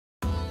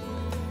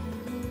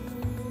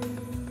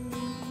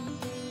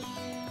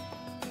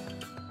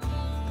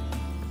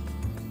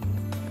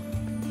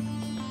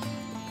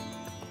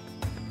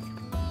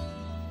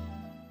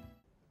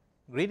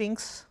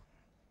Greetings.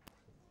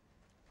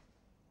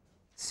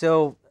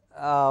 So,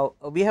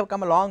 we have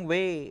come a long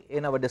way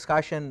in our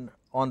discussion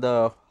on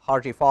the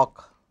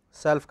Hartree-Fock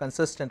self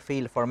consistent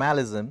field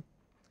formalism,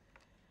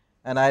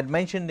 and I had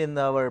mentioned in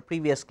our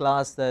previous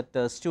class that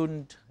a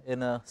student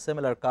in a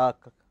similar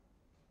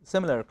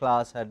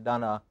class had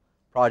done a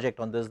project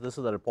on this. This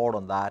is a report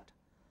on that.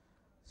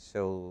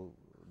 So,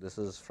 this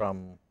is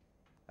from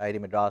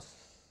IIT Madras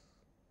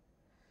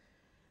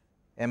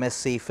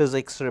MSc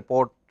Physics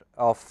report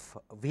of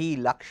V.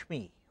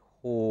 Lakshmi,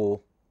 who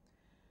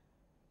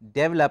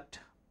developed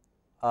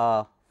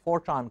a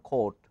Fortran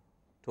code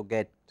to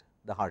get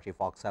the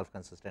Hartree-Fock self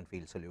consistent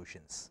field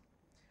solutions.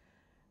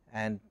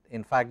 And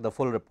in fact, the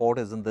full report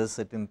is in this.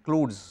 It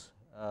includes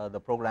the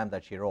program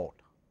that she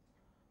wrote.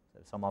 So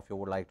if some of you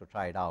would like to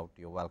try it out,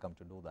 you are welcome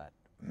to do that.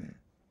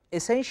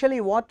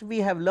 Essentially what we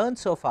have learned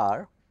so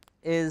far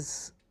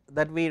is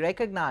that we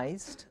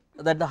recognized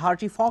that the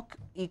Hartree-Fock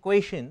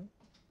equation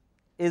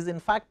is in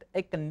fact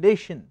a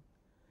condition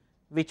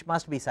which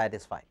must be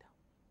satisfied.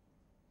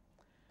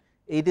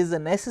 It is a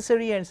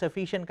necessary and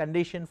sufficient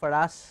condition for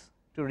us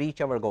to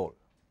reach our goal,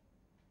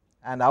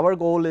 and our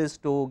goal is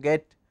to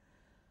get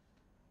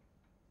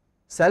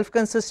self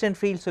consistent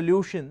field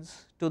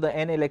solutions to the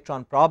n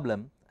electron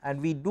problem, and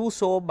we do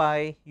so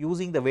by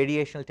using the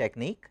variational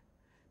technique,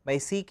 by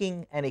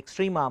seeking an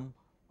extremum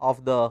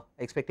of the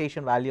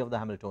expectation value of the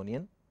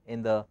Hamiltonian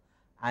in the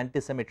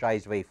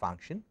antisymmetrized wave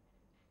function,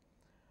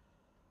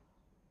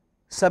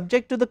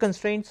 subject to the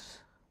constraints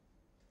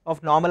of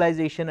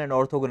normalization and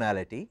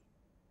orthogonality,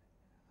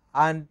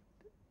 and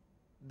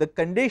the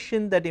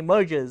condition that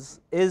emerges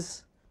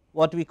is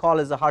what we call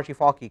as the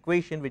Hartree-Fock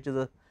equation, which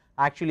is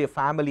actually a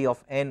family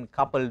of n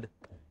coupled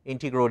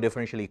integral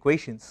differential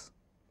equations.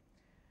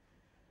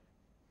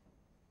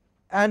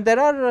 And there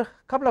are a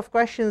couple of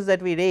questions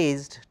that we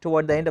raised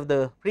toward the end of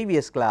the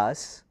previous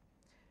class.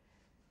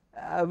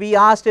 We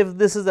asked if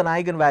this is an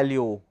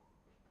eigenvalue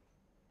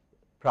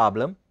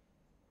problem.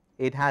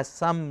 It has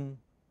some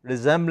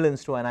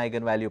resemblance to an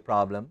eigenvalue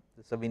problem,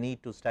 so we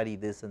need to study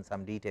this in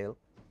some detail.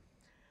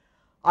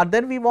 And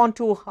then we want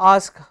to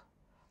ask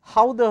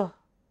how the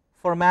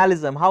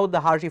formalism, how the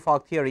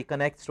Hartree-Fock theory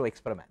connects to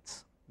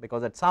experiments,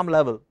 because at some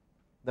level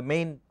the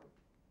main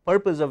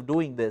purpose of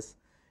doing this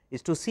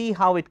is to see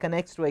how it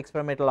connects to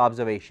experimental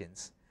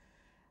observations,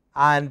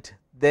 and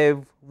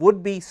there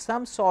would be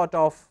some sort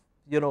of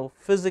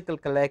physical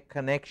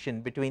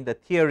connection between the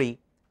theory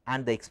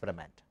and the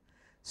experiment.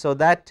 So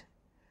that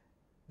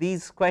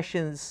these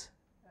questions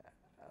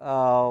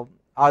are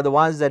the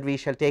ones that we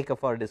shall take up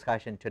for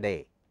discussion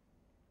today.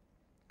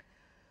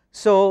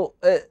 So,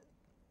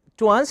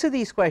 to answer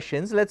these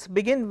questions, let us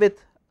begin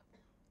with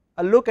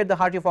a look at the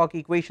Hartree-Fock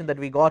equation that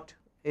we got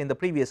in the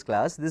previous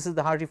class. This is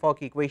the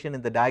Hartree-Fock equation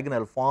in the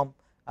diagonal form,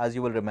 as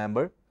you will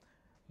remember.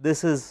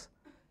 This is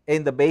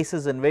in the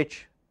basis in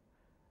which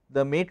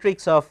the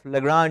matrix of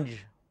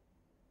Lagrange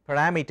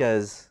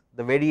parameters,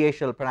 the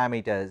variational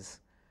parameters,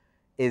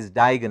 is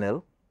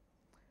diagonal,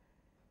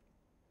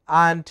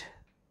 and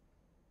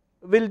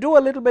we will do a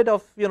little bit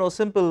of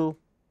simple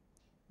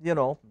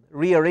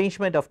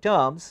rearrangement of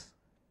terms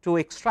to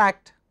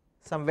extract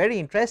some very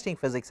interesting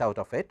physics out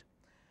of it.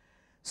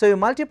 So, you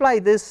multiply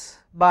this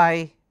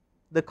by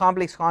the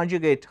complex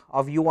conjugate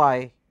of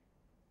ui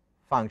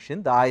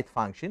function, the ith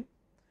function,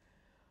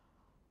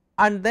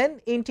 and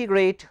then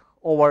integrate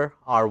over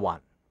R1.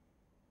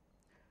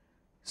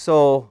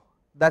 So,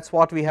 that is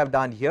what we have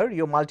done here.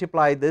 You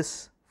multiply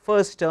this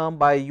first term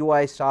by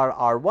ui star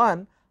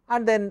R1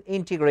 and then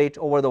integrate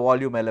over the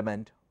volume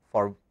element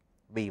for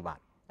V1,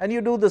 and you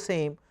do the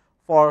same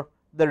for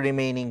the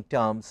remaining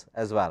terms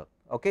as well.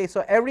 Okay.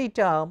 So, every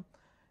term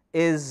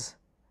is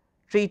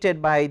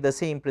treated by the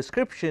same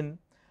prescription,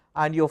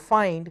 and you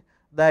find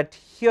that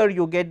here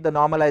you get the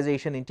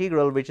normalization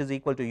integral, which is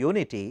equal to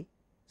unity.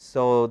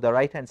 So, the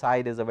right hand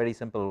side is a very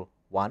simple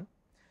one,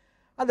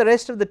 and the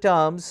rest of the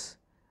terms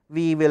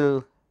we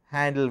will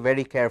handle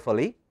very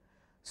carefully.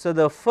 So,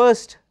 the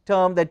first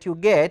term that you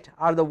get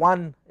are the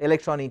 1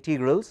 electron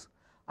integrals,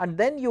 and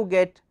then you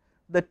get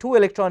the 2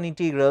 electron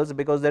integrals,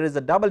 because there is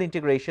a double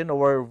integration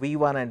over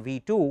V1 and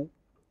V2.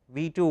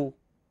 V2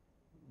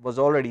 was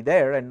already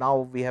there, and now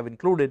we have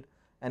included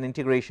an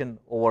integration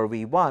over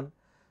V1.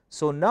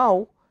 So,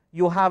 now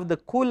you have the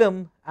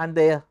Coulomb and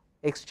the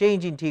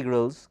exchange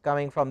integrals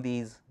coming from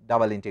these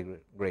double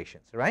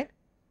integrations, right.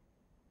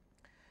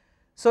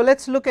 So, let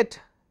us look at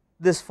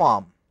this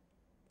form.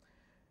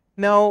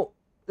 Now,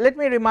 let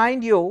me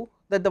remind you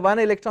that the 1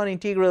 electron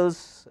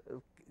integrals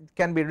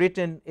can be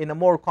written in a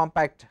more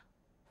compact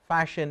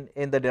fashion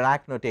in the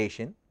Dirac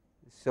notation.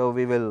 So,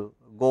 we will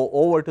go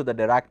over to the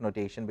Dirac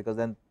notation, because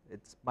then it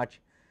is much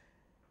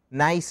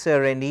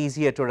nicer and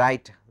easier to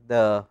write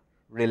the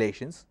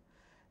relations.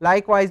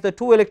 Likewise, the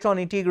 2 electron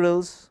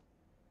integrals,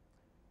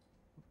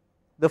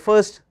 the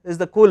first is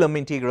the Coulomb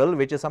integral,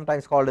 which is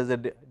sometimes called as a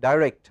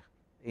direct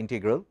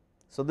integral.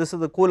 So, this is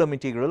the Coulomb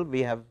integral.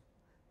 We have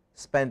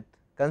spent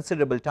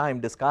considerable time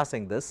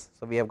discussing this.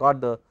 So, we have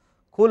got the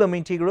Coulomb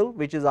integral,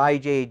 which is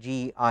ij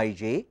g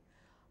ij,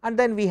 and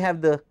then we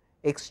have the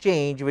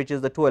exchange, which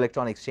is the 2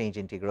 electron exchange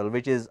integral,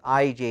 which is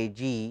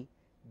IJG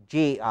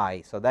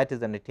JI. So, that is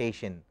the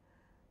notation.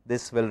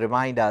 This will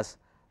remind us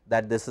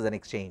that this is an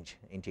exchange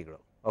integral.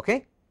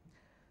 Okay.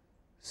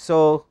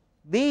 So,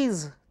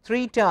 these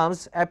 3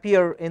 terms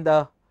appear in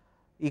the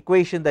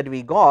equation that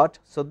we got.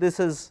 So, this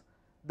is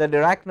the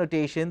Dirac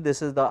notation,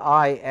 this is the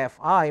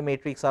IFI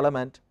matrix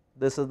element,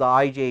 this is the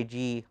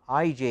IJG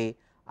IJ,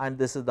 and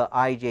this is the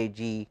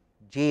IJG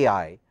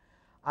JI.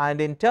 And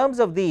in terms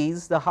of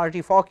these, the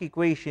Hartree-Fock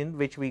equation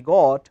which we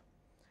got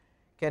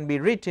can be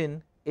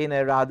written in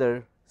a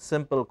rather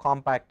simple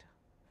compact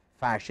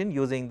fashion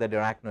using the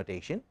Dirac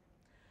notation.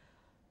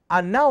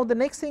 And now the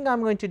next thing I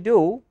am going to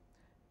do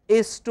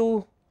is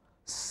to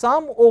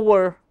sum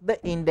over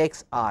the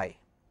index I.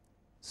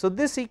 So,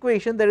 this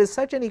equation, there is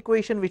such an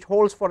equation which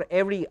holds for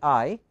every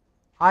I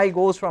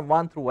goes from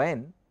 1 through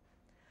n.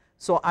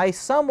 So, I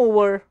sum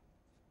over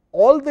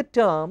all the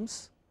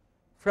terms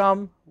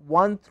from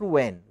 1 through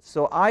n.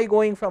 So, I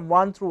going from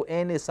 1 through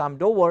n is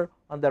summed over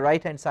on the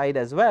right hand side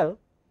as well.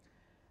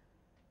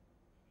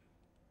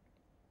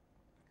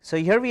 So,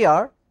 here we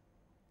are,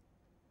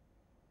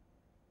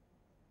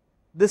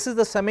 this is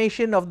the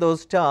summation of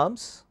those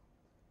terms,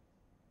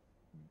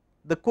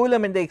 the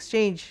Coulomb and the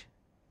exchange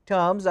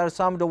terms are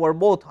summed over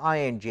both I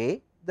and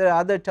j, the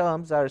other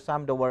terms are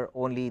summed over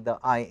only the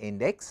I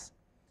index,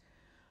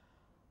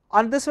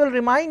 and this will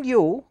remind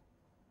you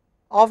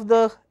of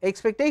the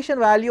expectation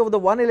value of the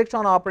 1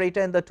 electron operator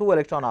and the 2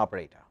 electron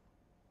operator.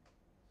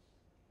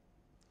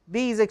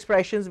 These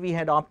expressions we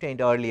had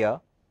obtained earlier,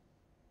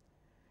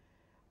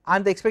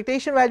 and the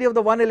expectation value of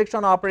the 1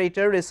 electron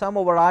operator is sum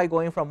over I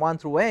going from 1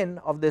 through n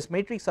of this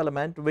matrix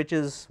element, which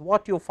is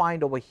what you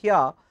find over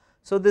here.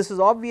 So, this is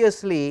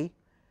obviously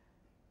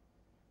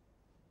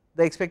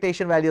the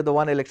expectation value of the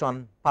 1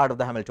 electron part of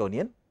the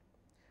Hamiltonian.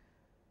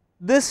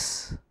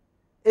 This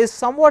is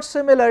somewhat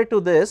similar to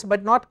this,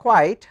 but not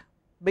quite,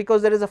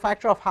 because there is a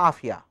factor of half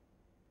here.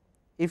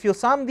 If you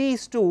sum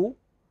these two,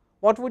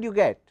 what would you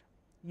get?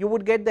 You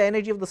would get the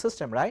energy of the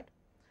system, right,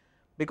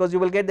 because you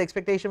will get the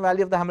expectation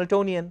value of the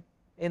Hamiltonian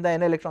in the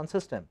n electron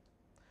system.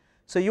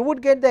 So, you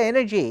would get the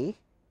energy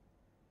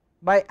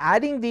by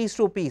adding these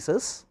two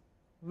pieces,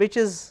 which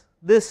is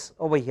this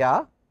over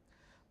here,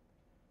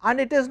 and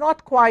it is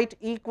not quite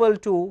equal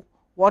to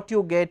what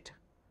you get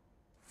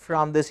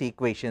from this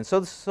equation.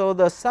 So,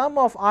 the sum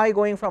of I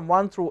going from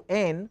 1 through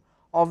n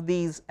of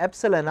these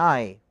epsilon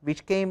I,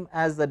 which came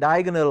as the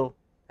diagonal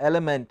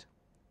element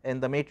in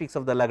the matrix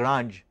of the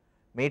Lagrange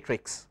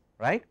matrix,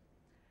 right,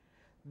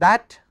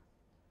 that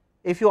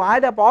if you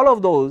add up all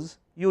of those,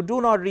 you do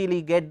not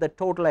really get the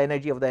total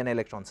energy of the n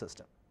electron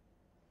system.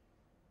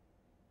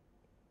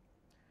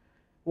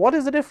 What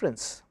is the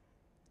difference?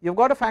 You have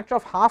got a factor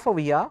of half over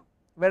here,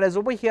 whereas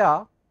over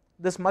here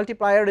this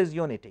multiplier is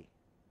unity.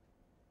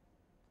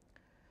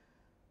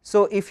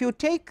 So, if you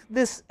take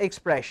this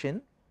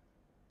expression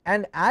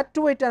and add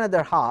to it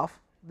another half,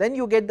 then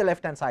you get the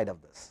left hand side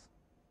of this.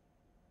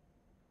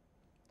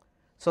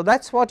 So,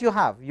 that is what you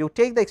have. You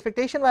take the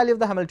expectation value of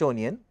the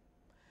Hamiltonian,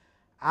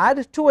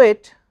 add to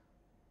it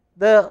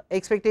the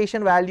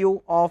expectation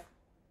value of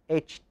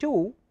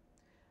H2,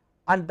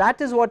 and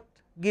that is what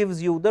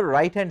gives you the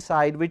right hand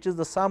side, which is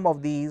the sum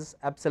of these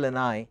epsilon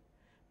I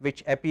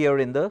which appear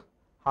in the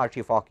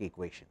Hartree-Fock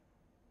equation.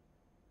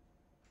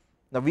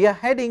 Now, we are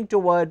heading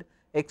toward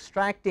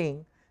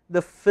extracting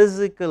the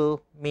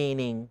physical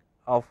meaning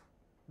of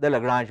the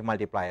Lagrange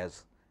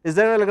multipliers. Is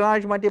there a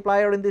Lagrange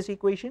multiplier in this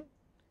equation?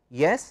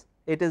 Yes,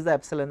 it is the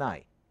epsilon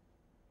I.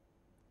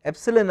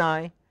 Epsilon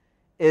I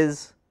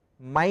is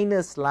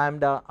minus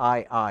lambda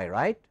I,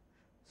 right.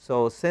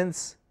 So,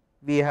 since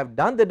we have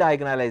done the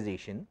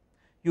diagonalization,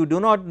 you do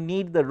not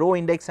need the row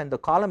index and the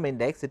column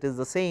index, it is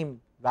the same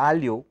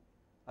value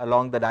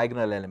along the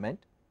diagonal element.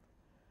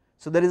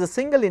 So, there is a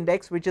single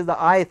index which is the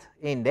ith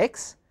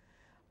index,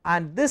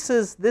 and this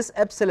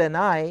epsilon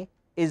I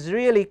is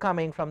really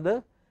coming from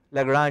the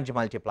Lagrange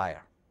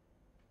multiplier.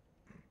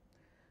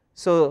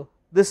 So,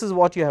 this is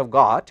what you have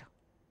got.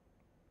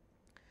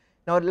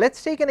 Now, let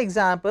us take an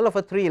example of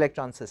a 3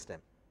 electron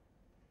system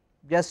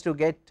just to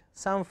get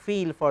some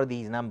feel for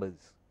these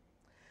numbers.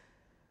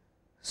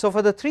 So,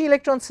 for the 3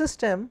 electron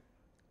system,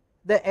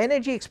 the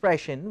energy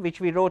expression which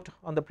we wrote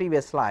on the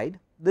previous slide,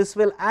 this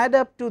will add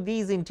up to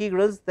these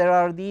integrals. There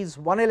are these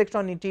 1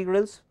 electron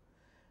integrals,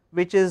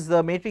 which is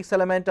the matrix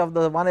element of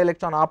the 1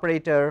 electron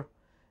operator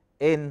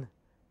in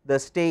the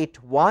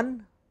state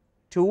 1,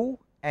 2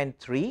 and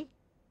 3,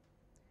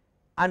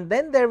 and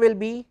then there will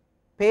be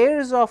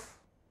pairs of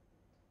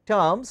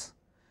terms,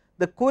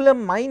 the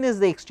Coulomb minus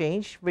the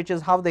exchange, which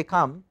is how they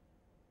come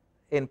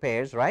in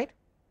pairs, right,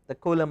 the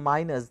Coulomb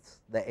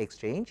minus the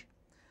exchange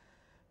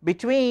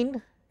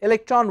between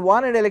electron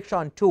 1 and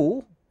electron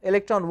 2,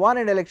 electron 1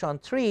 and electron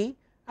 3,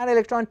 and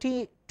electron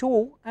 2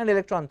 and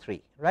electron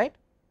 3, right.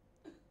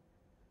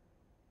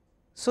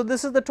 So,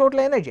 this is the total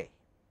energy,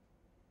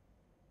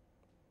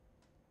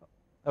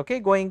 okay,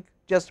 going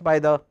just by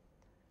the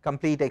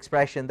complete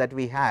expression that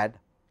we had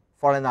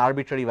for an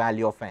arbitrary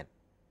value of n.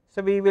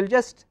 So, we will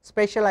just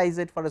specialize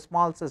it for a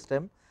small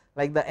system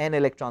like the n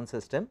electron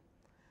system.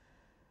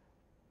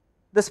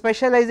 The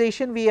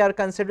specialization we are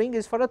considering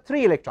is for a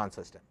 3 electron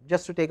system,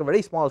 just to take a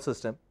very small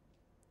system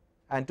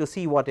and to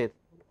see what it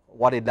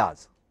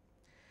does.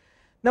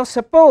 Now,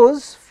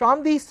 suppose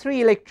from these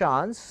 3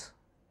 electrons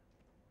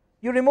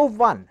you remove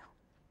 1.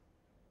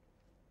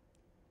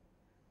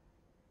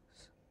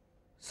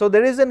 So,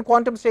 there is in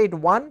quantum state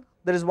 1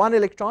 there is 1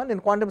 electron, in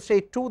quantum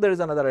state 2 there is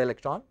another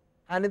electron,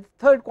 and in the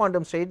third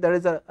quantum state there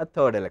is a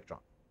third electron.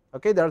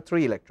 Okay, there are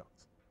 3 electrons.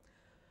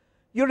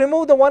 You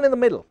remove the one in the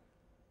middle,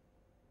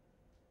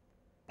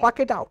 pluck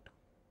it out.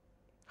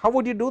 How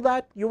would you do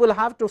that? You will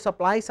have to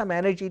supply some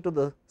energy to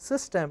the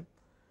system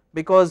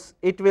because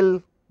it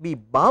will be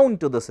bound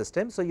to the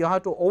system. So, you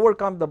have to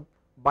overcome the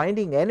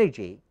binding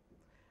energy.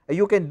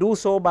 You can do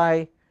so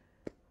by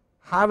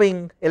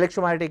having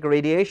electromagnetic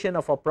radiation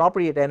of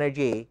appropriate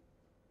energy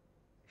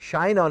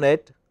shine on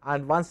it,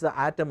 and once the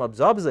atom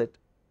absorbs it,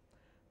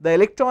 the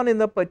electron in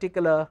the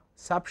particular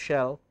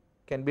subshell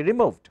can be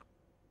removed.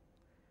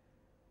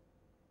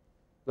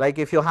 Like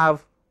if you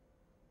have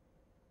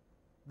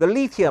the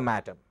lithium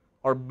atom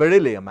or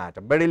beryllium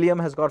atom, beryllium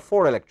has got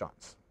 4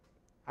 electrons,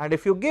 and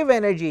if you give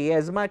energy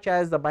as much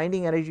as the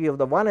binding energy of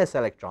the 1s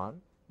electron,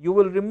 you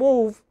will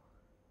remove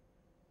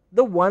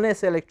the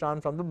 1s electron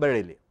from the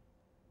beryllium.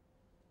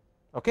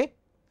 Okay.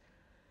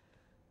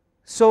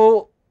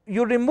 So,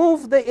 you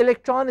remove the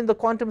electron in the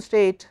quantum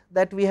state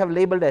that we have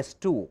labeled as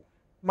 2.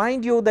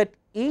 Mind you that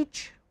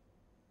each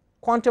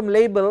quantum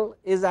label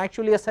is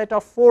actually a set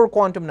of 4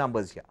 quantum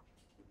numbers here,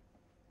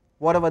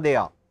 whatever they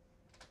are.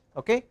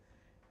 Okay.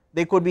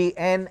 They could be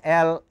n,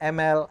 l,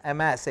 ml,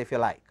 ms if you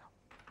like.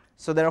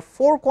 So, there are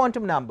 4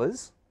 quantum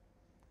numbers.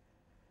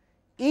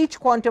 Each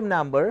quantum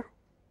number,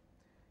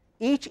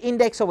 each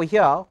index over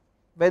here,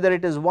 whether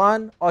it is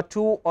 1 or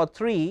 2 or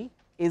 3,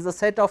 is a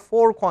set of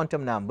 4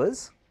 quantum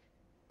numbers,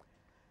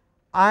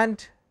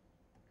 and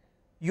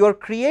you are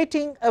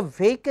creating a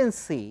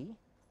vacancy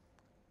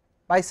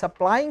by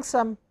supplying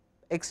some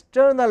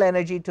external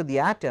energy to the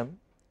atom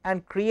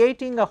and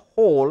creating a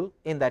hole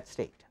in that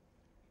state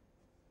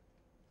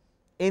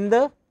in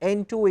the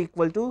n2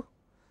 equal to.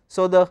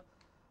 So, the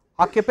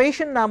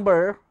occupation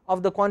number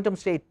of the quantum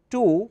state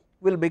 2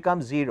 will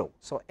become 0.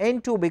 So,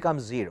 n2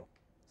 becomes 0.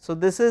 So,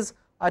 this is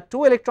a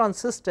 2 electron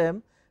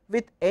system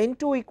with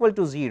n2 equal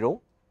to 0,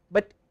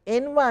 but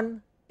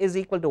n1 is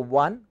equal to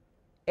 1,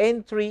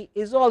 n3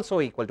 is also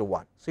equal to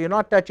 1. So, you are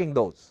not touching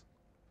those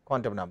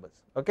quantum numbers.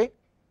 Okay.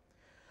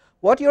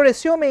 What you are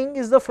assuming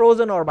is the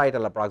frozen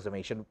orbital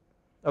approximation.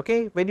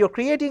 Okay. When you are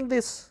creating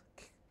this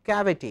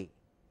cavity,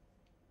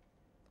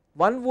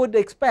 one would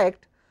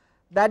expect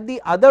that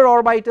the other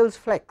orbitals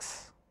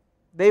flex,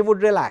 they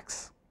would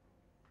relax.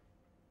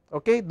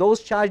 Okay.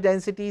 Those charge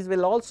densities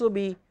will also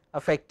be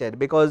affected,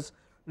 because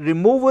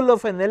removal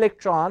of an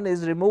electron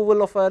is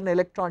removal of an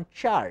electron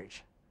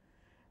charge,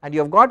 and you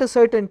have got a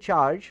certain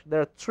charge.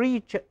 There are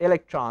 3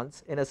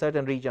 electrons in a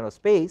certain region of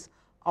space,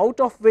 out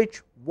of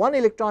which 1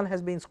 electron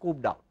has been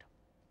scooped out,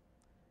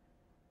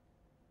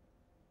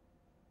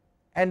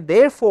 and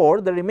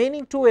therefore, the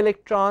remaining 2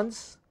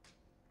 electrons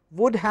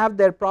would have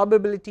their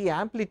probability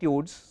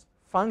amplitudes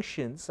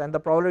functions and the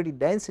probability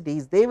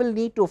densities, they will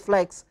need to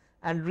flex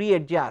and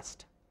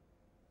readjust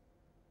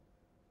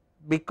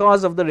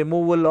because of the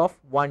removal of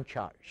 1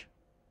 charge.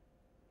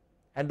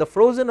 And the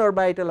frozen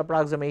orbital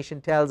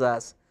approximation tells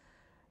us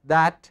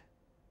that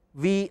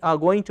we are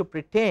going to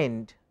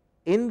pretend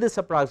in this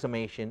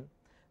approximation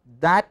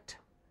that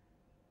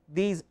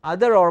these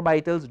other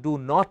orbitals do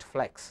not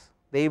flex,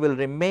 they will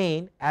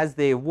remain as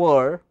they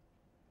were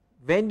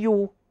when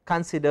you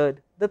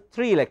considered the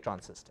 3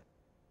 electron system.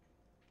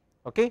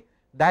 Okay.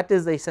 That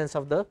is the essence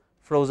of the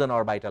frozen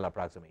orbital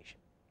approximation.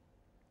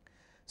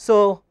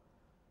 So,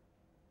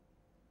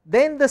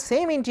 then the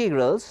same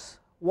integrals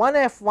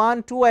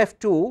 1f1,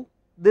 2f2,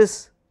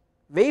 this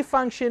wave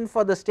function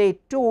for the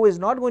state 2 is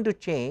not going to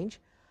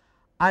change,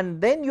 and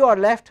then you are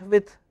left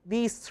with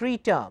these 3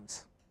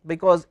 terms,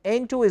 because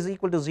n2 is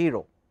equal to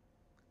 0.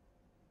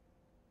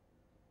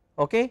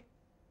 Okay.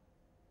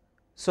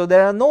 So,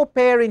 there are no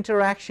pair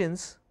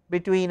interactions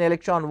between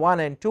electron 1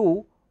 and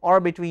 2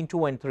 or between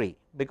 2 and 3,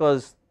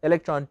 because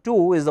electron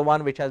 2 is the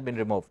one which has been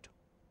removed,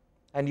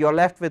 and you are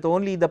left with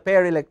only the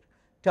pair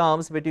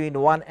terms between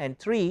 1 and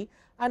 3,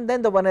 and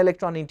then the 1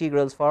 electron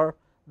integrals for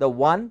the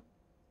 1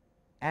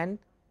 and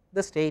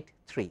the state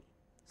 3.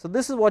 So,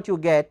 this is what you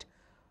get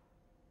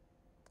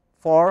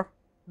for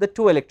the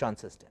 2 electron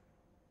system.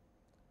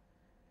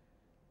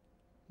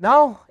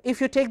 Now, if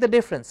you take the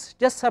difference,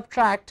 just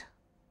subtract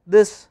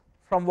this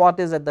from what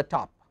is at the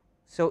top.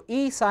 So,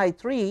 E psi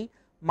 3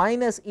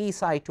 minus E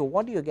psi 2,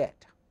 what do you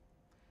get?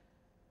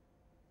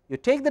 You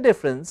take the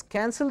difference,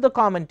 cancel the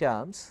common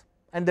terms,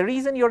 and the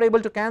reason you are able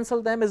to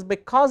cancel them is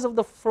because of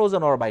the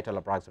frozen orbital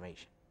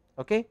approximation.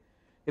 Okay.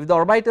 If the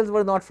orbitals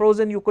were not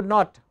frozen, you could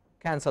not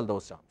cancel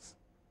those terms.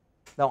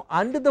 Now,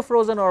 under the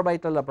frozen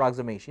orbital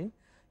approximation,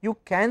 you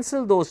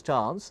cancel those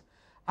terms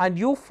and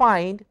you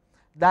find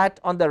that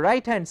on the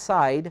right hand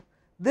side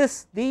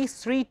these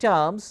 3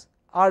 terms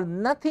are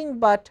nothing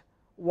but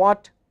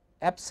what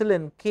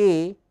epsilon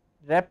k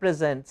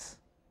represents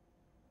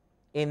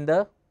in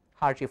the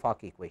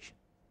Hartree-Fock equation.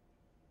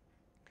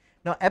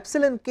 Now,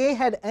 epsilon k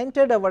had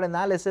entered our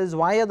analysis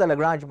via the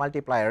Lagrange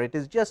multiplier. It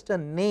is just a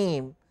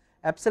name.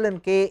 Epsilon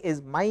k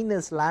is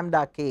minus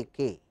lambda k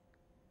k,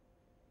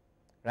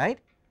 right,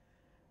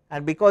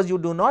 and because you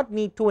do not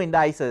need two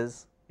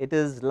indices, it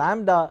is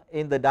lambda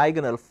in the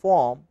diagonal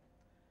form,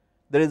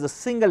 there is a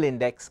single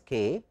index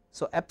k.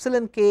 So,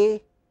 epsilon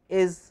k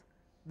is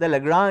the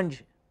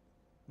Lagrange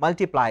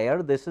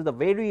multiplier, this is the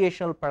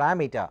variational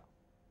parameter,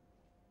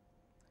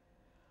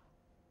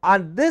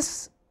 and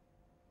this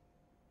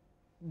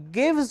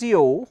gives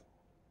you,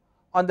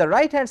 on the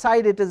right hand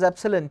side it is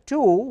epsilon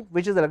 2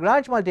 which is the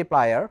Lagrange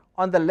multiplier,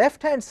 on the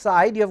left hand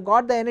side you have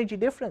got the energy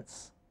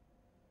difference.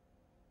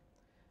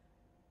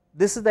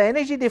 This is the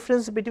energy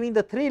difference between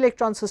the 3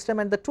 electron system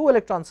and the 2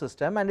 electron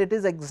system, and it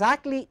is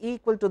exactly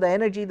equal to the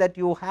energy that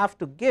you have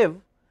to give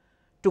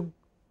to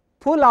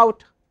pull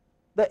out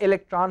the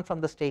electron from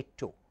the state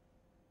 2.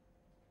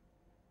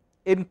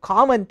 In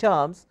common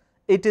terms,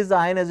 it is the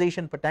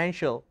ionization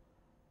potential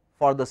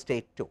for the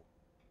state 2.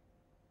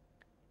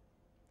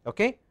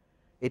 Okay.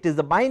 It is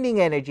the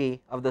binding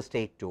energy of the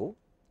state 2,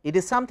 it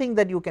is something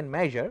that you can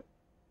measure,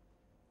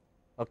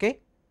 okay.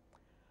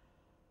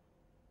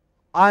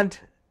 And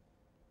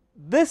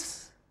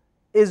this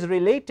is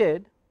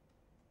related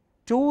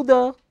to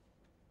the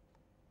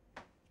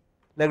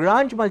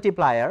Lagrange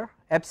multiplier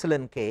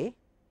epsilon k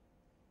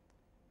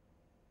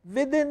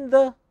within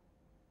the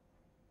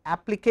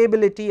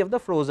applicability of the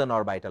frozen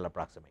orbital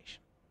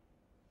approximation.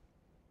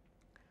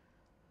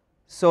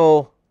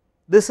 So,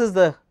 this is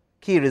the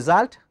key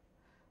result,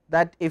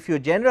 that if you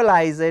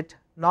generalize it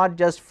not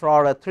just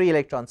for a 3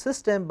 electron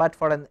system, but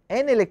for an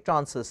n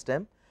electron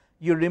system,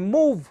 you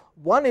remove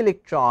one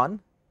electron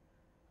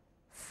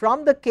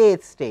from the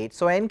kth state.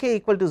 So, n k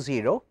equal to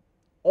 0,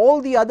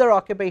 all the other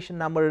occupation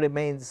number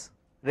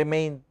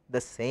remain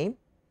the same.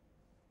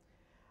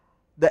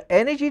 The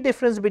energy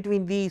difference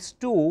between these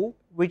two,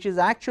 which is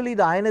actually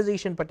the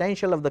ionization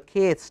potential of the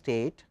kth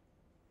state,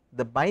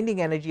 the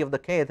binding energy of the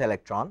kth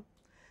electron,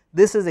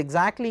 this is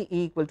exactly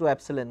equal to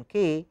epsilon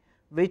k,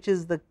 which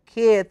is the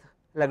kth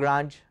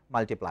Lagrange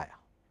multiplier,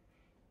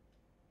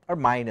 or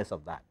minus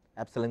of that,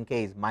 epsilon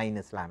k is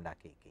minus lambda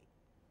k k.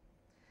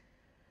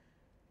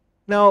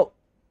 Now,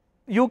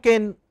 you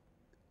can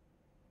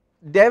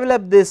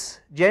develop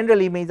this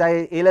generally, means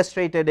I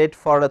illustrated it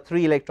for a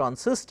 3 electron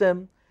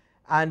system,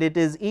 and it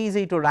is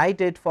easy to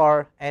write it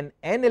for an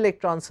n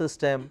electron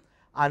system,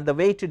 and the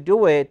way to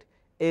do it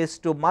is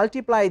to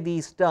multiply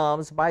these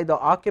terms by the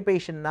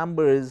occupation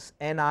numbers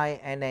Ni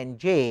and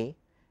Nj.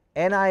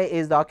 Ni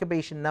is the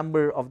occupation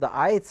number of the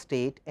ith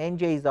state,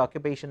 Nj is the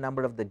occupation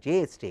number of the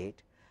jth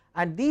state,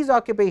 and these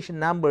occupation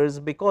numbers,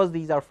 because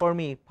these are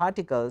Fermi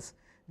particles,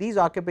 these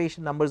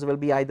occupation numbers will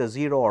be either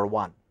 0 or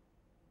 1,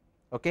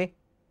 okay.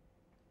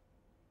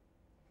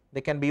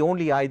 They can be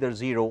only either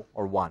 0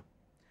 or 1.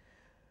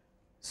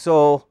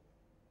 So,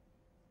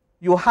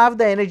 you have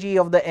the energy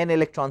of the n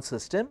electron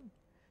system,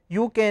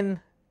 you can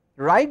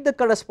write the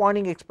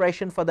corresponding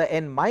expression for the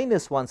n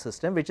minus 1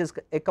 system, which is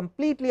a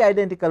completely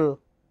identical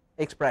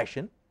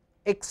expression,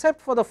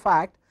 except for the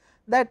fact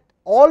that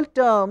all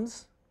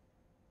terms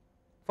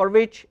for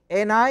which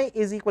Ni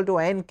is equal to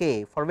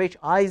Nk, for which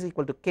I is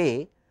equal to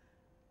k,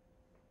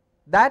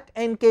 that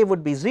Nk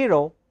would be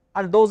 0,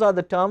 and those are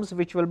the terms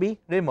which will be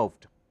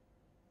removed,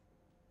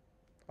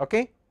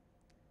 okay.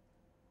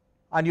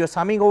 And you are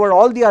summing over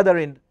all the other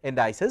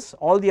indices,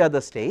 all the other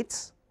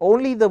states,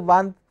 only the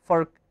one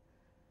for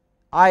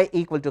I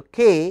equal to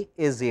k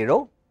is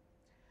 0,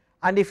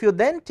 and if you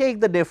then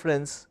take the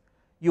difference,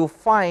 you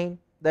find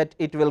that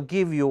it will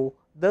give you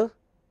the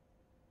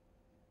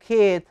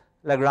kth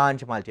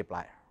Lagrange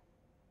multiplier.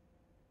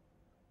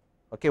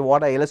 Okay,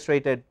 what I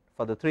illustrated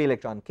for the 3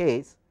 electron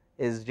case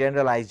is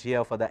generalized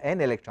here for the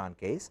n electron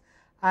case,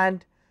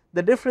 and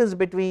the difference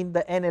between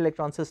the n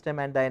electron system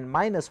and the n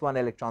minus 1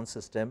 electron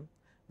system,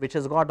 which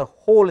has got a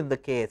hole in the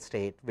kth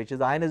state, which is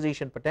the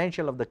ionization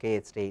potential of the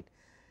kth state,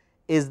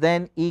 is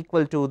then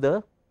equal to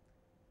the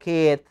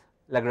kth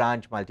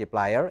Lagrange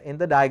multiplier in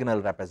the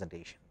diagonal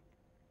representation.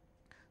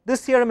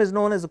 This theorem is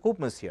known as the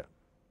Koopmans theorem.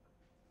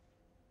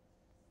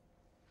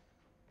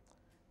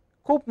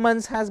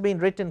 Koopmans has been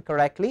written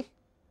correctly,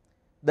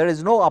 there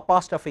is no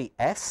apostrophe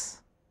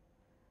s,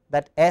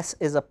 that s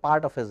is a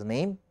part of his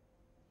name,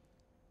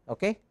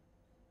 okay.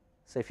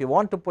 So, if you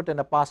want to put an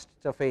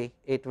apostrophe,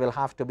 it will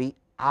have to be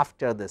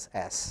after this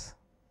s,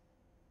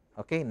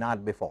 okay,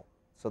 not before.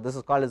 So, this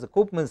is called as the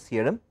Koopmans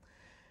theorem.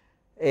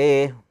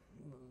 A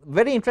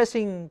very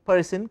interesting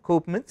person,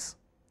 Koopmans,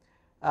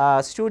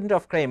 student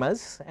of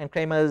Kramer's, and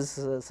Kramer's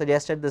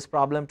suggested this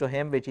problem to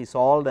him, which he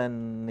solved,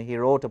 and he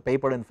wrote a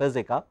paper in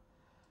Physica,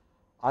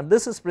 and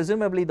this is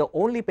presumably the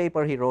only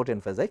paper he wrote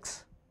in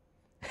physics.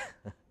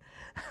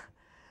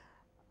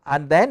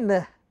 And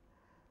then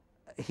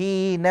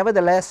he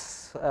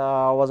nevertheless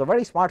was a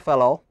very smart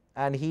fellow,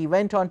 and he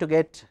went on to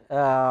get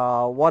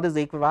what is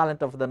the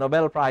equivalent of the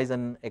Nobel Prize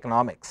in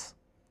economics.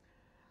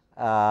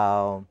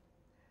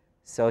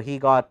 So, he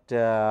got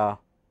the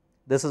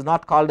This is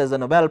not called as a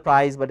Nobel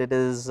Prize, but it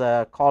is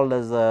called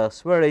as a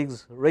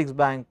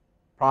Swerig-Rigsbank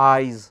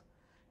Prize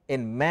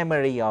in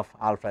memory of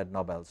Alfred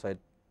Nobel. So, it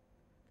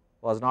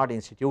was not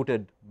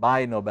instituted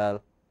by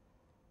Nobel,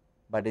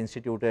 but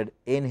instituted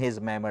in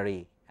his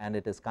memory, and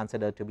it is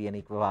considered to be an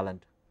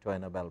equivalent to a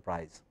Nobel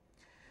Prize.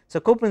 So,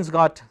 Koopmans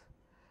got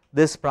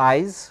this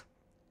prize,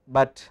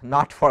 but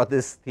not for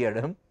this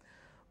theorem,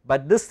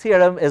 but this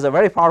theorem is a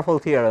very powerful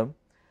theorem,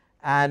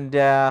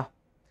 and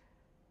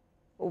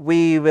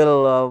we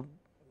will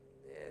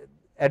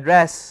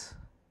address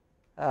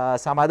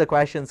some other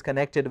questions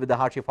connected with the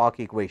Hartree-Fock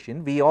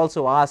equation. We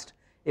also asked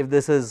if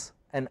this is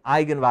an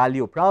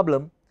eigenvalue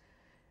problem.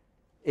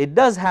 It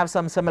does have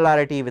some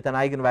similarity with an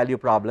eigenvalue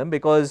problem,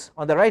 because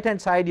on the right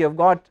hand side you have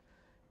got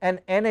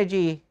an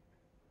energy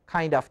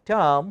kind of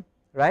term,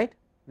 right.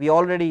 We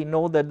already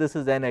know that this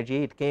is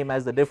energy, it came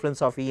as the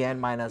difference of En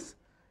minus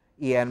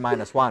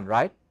 1,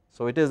 right.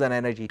 So, it is an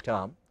energy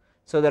term.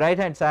 So, the right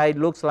hand side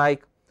looks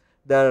like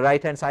the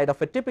right hand side of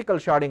a typical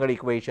Schrodinger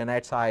equation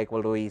at psi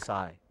equal to E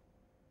psi.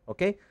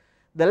 Okay.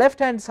 The left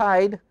hand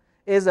side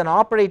is an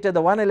operator,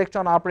 the one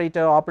electron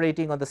operator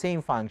operating on the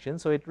same function.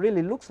 So, it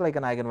really looks like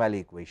an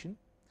eigenvalue equation.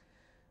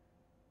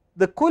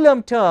 The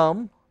Coulomb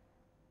term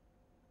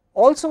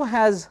also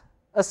has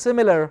a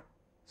similar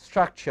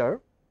structure.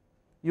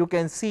 You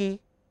can see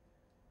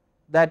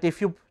that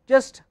if you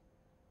just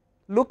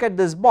look at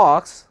this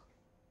box,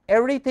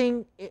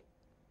 everything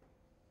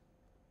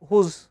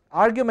whose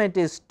argument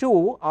is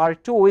 2,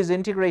 R2 is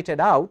integrated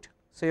out.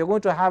 So, you are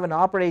going to have an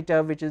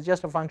operator which is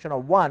just a function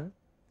of 1,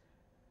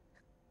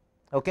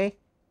 okay.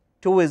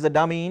 2 is the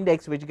dummy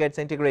index which gets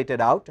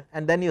integrated out,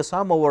 and then you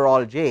sum over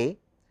all j,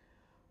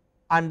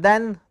 and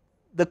then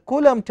the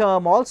Coulomb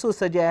term also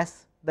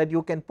suggests that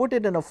you can put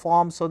it in a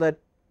form so that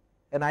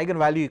an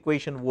eigenvalue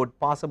equation would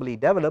possibly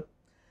develop.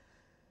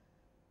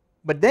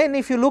 But then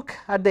if you look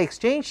at the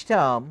exchange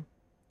term,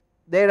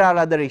 there are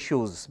other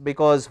issues,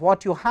 because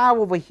what you have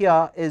over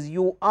here is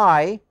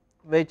ui,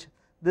 which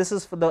this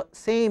is for the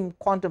same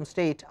quantum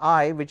state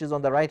I, which is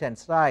on the right hand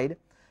side,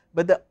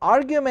 but the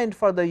argument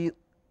for the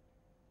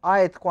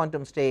ith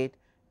quantum state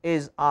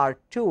is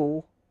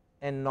R2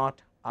 and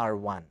not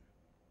R1,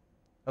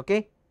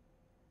 okay,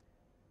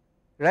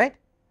 right.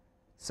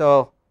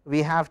 So,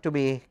 we have to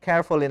be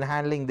careful in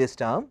handling this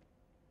term.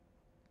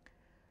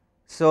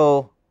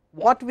 So,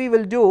 what we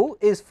will do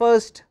is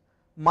first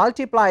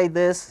multiply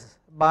this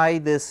by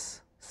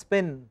this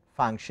spin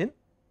function,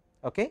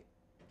 okay.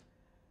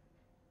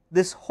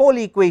 This whole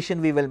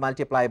equation we will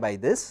multiply by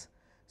this.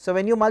 So,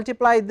 when you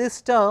multiply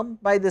this term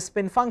by the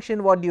spin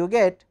function, what do you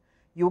get?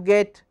 You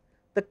get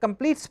the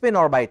complete spin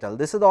orbital.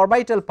 This is the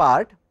orbital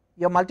part,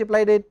 you have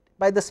multiplied it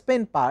by the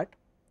spin part,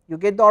 you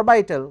get the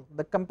orbital,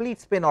 the complete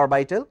spin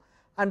orbital,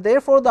 and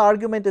therefore, the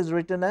argument is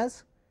written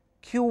as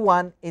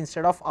q1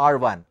 instead of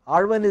r1.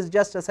 R1 is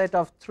just a set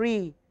of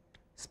 3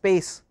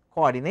 space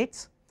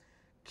coordinates,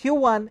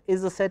 q1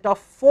 is a set of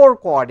 4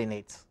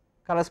 coordinates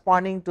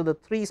corresponding to the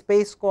 3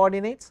 space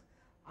coordinates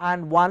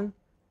and 1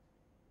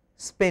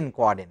 spin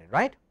coordinate,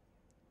 right.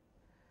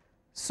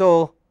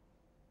 So,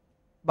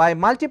 by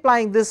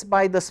multiplying this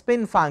by the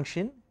spin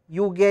function,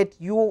 you get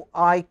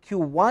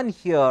uiq1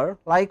 here,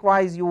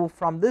 likewise you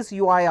from this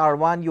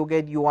uir1 you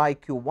get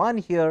uiq1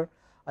 here.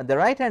 On the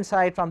right hand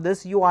side, from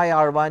this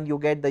uir1 you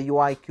get the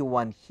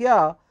uiq1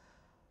 here,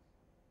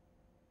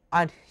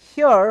 and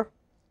here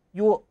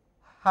you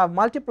have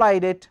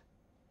multiplied it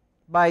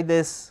by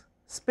this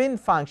spin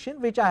function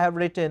which I have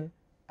written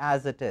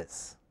as it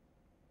is,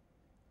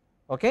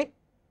 okay.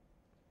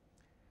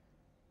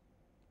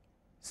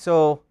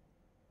 So,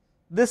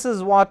 this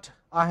is what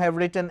I have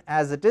written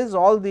as it is.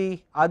 All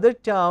the other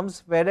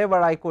terms,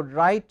 wherever I could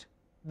write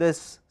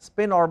this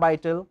spin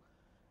orbital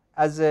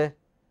as a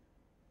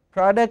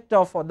product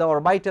of the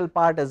orbital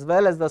part as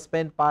well as the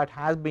spin part,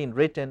 has been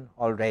written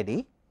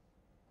already.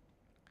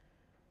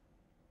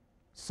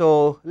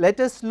 So, let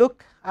us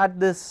look at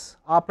this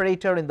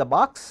operator in the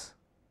box,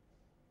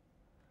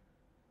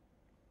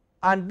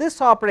 and this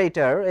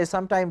operator is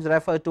sometimes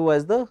referred to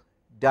as the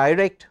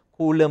direct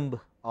Coulomb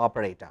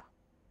operator,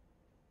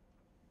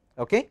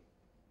 okay.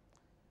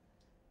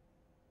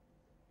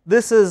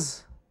 This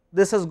has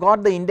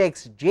got the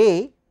index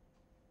j,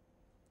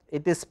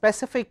 it is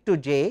specific to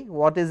j,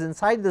 what is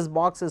inside this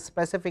box is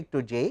specific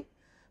to j,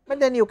 but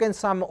then you can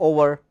sum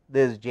over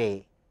this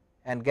j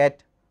and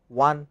get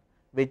 1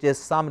 which is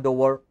summed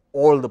over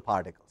all the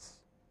particles.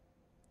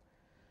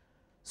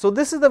 So,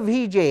 this is the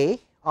Vj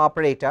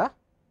operator,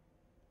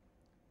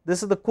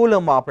 this is the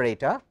Coulomb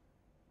operator.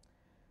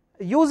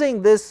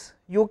 Using this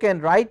you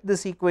can write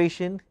this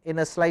equation in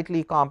a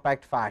slightly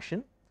compact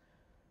fashion,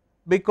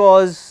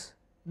 because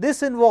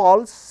this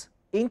involves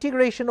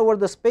integration over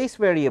the space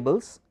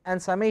variables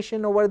and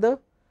summation over the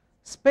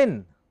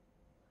spin.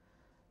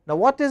 Now,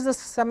 what is the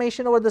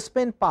summation over the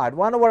spin part?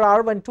 1 over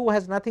r1 2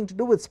 has nothing to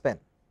do with spin.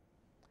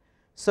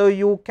 So,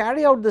 you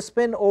carry out the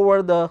spin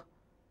over the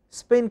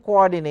spin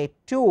coordinate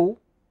 2,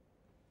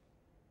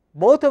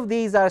 both of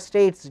these are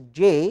states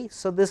j.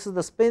 So, this is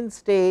the spin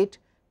state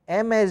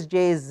m as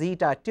j is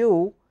zeta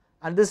 2,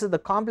 and this is the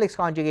complex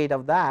conjugate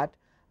of that,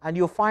 and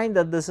you find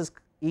that this is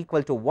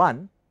equal to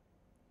 1,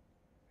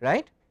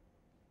 right.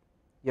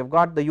 You have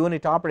got the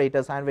unit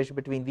operator sandwiched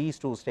between these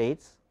two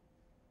states,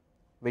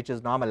 which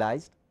is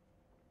normalized.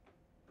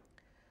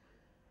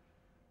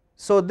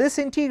 So, this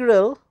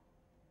integral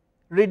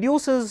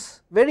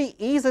reduces very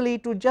easily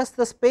to just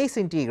the space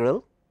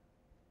integral,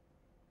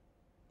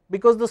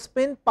 because the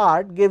spin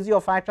part gives you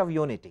a factor of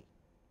unity.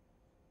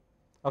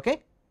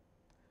 Okay.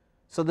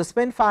 So, the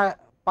spin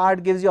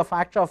part gives you a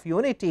factor of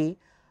unity,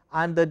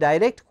 and the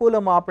direct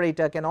Coulomb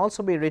operator can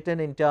also be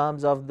written in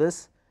terms of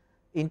this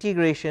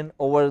integration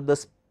over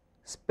the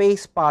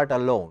space part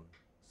alone.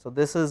 So,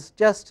 this is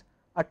just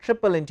a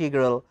triple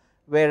integral,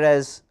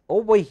 whereas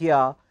over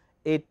here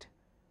it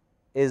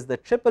is the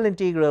triple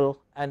integral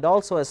and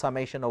also a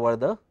summation over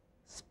the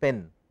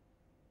spin.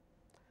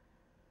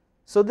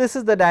 So, this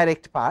is the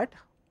direct part,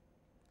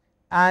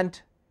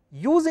 and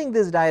using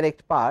this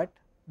direct part,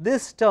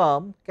 this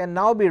term can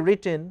now be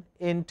written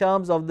in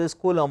terms of this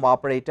Coulomb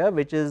operator,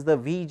 which is the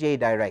Vj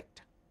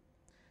direct.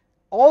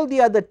 All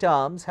the other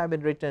terms have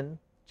been written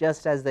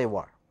just as they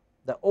were.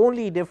 The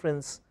only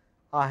difference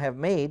I have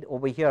made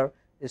over here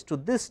is to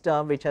this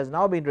term, which has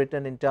now been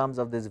written in terms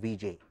of this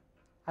Vj,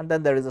 and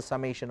then there is a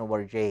summation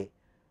over j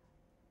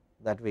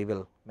that we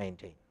will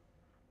maintain.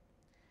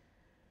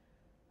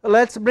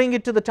 Let us bring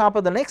it to the top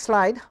of the next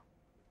slide,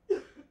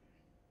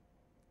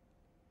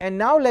 and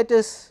now let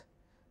us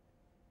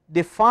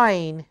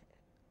define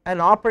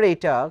an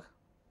operator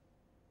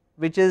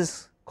which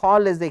is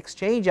called as the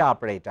exchange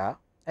operator.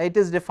 It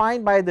is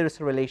defined by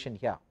this relation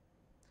here.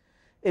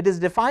 It is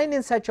defined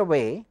in such a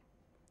way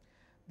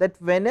that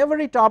whenever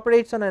it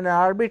operates on an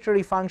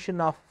arbitrary function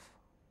of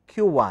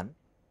q1,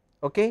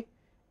 okay,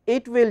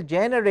 it will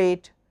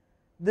generate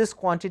this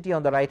quantity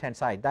on the right hand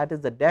side. That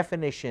is the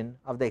definition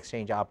of the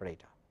exchange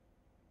operator.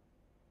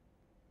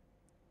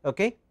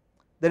 Okay.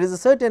 There is a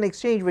certain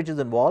exchange which is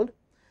involved,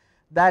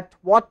 that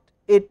what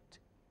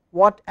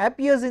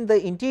appears in the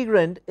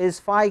integrand is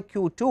phi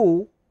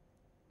q2,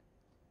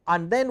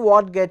 and then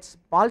what gets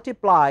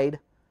multiplied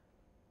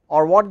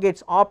or what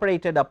gets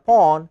operated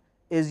upon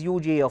is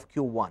uj of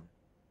q1.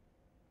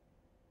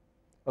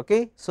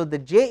 Okay. So, the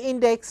j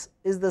index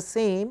is the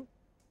same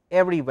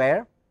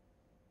everywhere,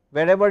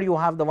 wherever you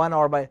have the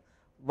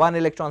one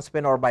electron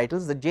spin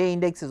orbitals, the j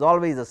index is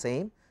always the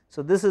same.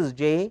 So, this is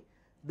j,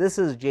 this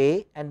is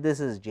j, and this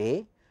is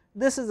j.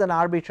 This is an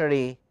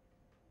arbitrary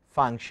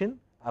function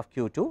of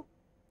q2.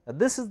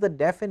 This is the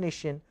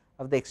definition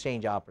of the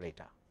exchange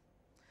operator,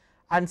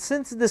 and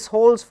since this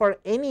holds for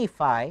any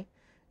phi,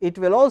 it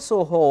will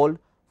also hold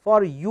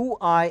for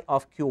ui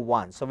of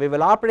q1. So, we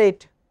will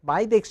operate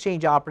by the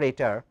exchange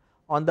operator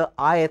on the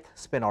ith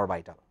spin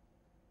orbital.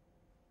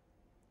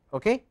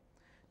 Okay.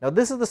 Now,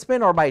 this is the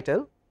spin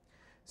orbital.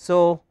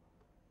 So,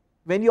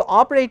 when you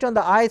operate on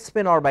the ith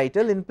spin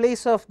orbital, in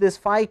place of this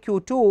phi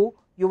q2,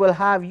 you will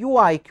have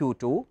ui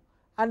q2,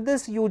 and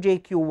this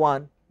uj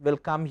q1 will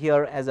come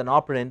here as an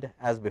operand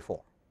as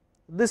before.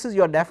 This is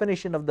your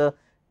definition of the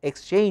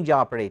exchange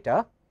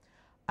operator,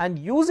 and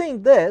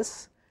using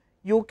this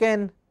you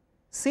can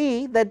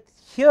see that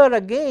here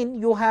again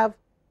you have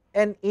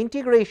an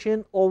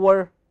integration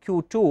over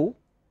q2,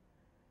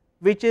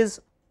 which is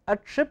a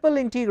triple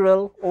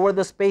integral over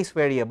the space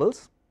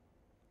variables,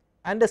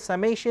 and a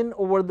summation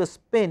over the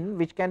spin,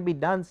 which can be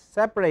done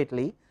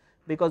separately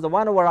because the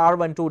 1 over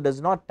r12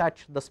 does not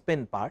touch the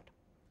spin part.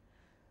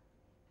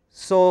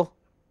 So,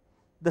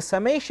 the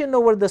summation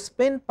over the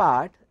spin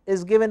part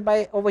is given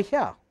by over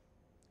here,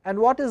 and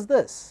what is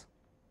this?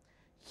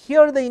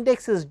 Here the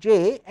index is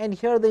j and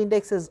here the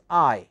index is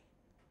I.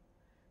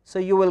 So,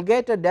 you will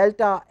get a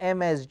delta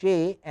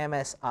msj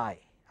msi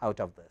out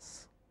of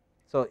this.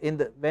 So, in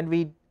the when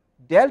we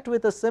dealt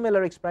with a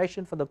similar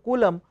expression for the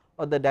Coulomb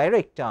or the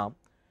direct term,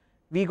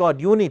 we got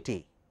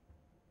unity.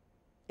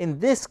 In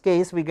this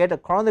case we get a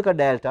Kronecker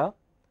delta,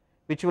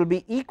 which will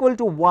be equal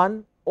to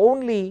 1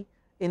 only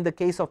in the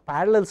case of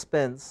parallel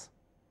spins,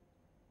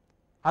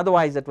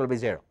 otherwise it will be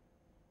 0,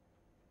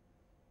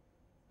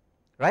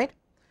 right.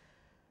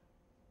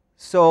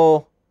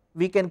 So,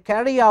 we can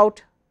carry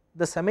out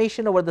the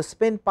summation over the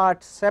spin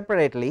part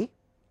separately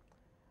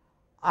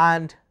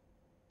and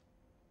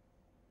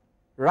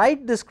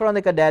write this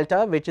Kronecker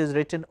delta, which is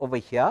written over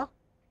here.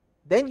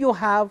 Then you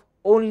have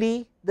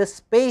only the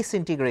space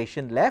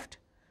integration left,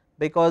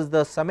 because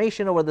the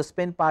summation over the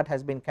spin part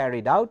has been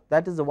carried out.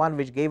 That is the one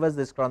which gave us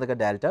this Kronecker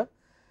delta.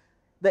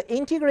 The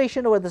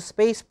integration over the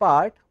space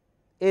part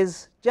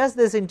is just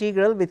this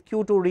integral with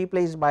q2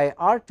 replaced by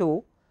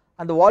r2,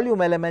 and the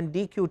volume element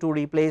dq2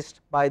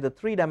 replaced by the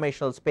 3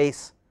 dimensional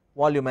space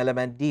volume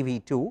element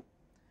dv2.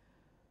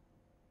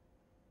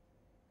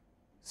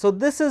 So,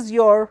 this is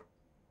your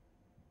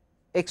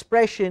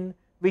expression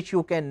which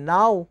you can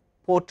now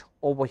put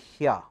over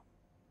here,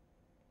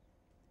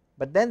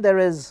 but then there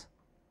is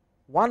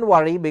one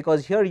worry,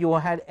 because here you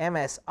had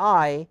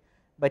msi,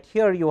 but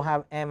here you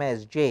have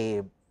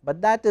msj,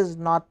 but that is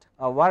not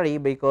a worry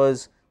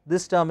because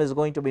this term is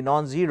going to be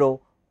non-zero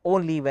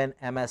only when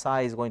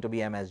msi is going to be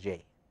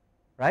msj,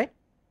 right.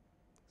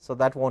 So,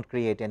 that will not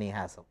create any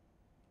hassle.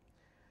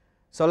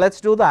 So, let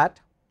us do that.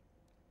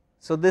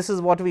 So, this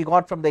is what we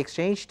got from the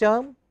exchange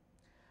term,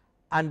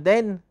 and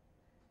then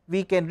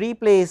we can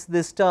replace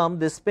this term,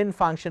 this spin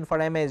function for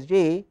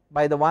MSJ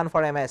by the one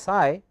for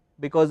MSI,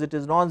 because it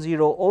is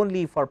non-zero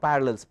only for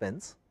parallel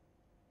spins.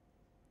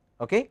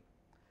 Okay.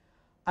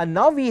 And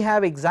now we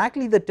have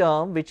exactly the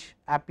term which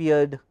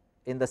appeared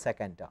in the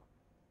second term.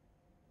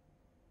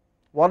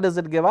 What does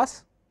it give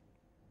us?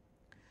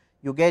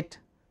 You get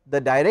the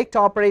direct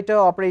operator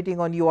operating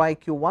on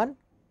UIQ1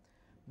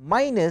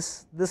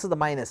 minus, this is the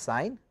minus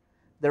sign,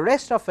 the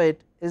rest of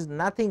it is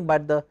nothing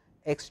but the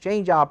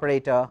exchange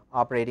operator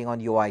operating on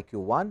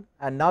UIQ1,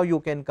 and now you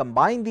can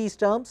combine these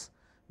terms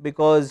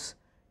because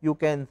you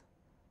can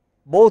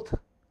both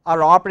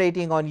are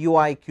operating on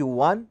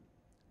UIQ1,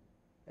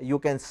 you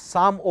can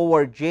sum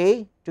over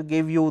j to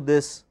give you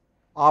this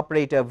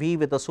operator V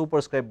with a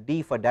superscript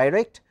D for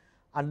direct,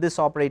 and this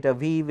operator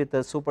V with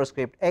a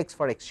superscript X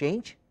for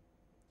exchange.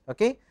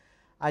 Okay.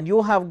 And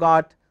you have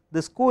got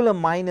this Coulomb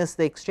minus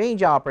the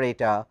exchange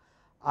operator,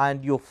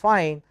 and you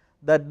find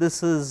that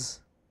this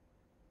is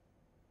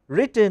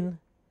written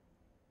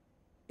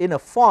in a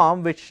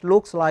form which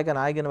looks like an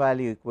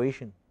eigenvalue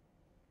equation.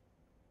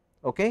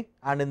 Okay.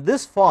 And in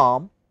this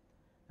form,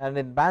 and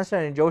in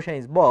Banstein and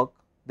Joshain's book,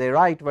 they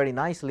write very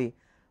nicely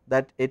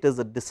that it is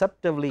a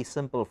deceptively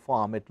simple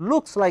form. It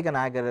looks like an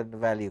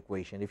eigenvalue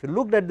equation. If you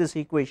looked at this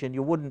equation,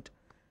 you would not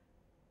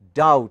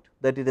doubt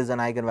that it is an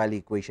eigenvalue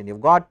equation. You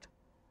have got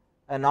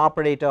an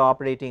operator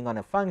operating on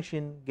a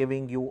function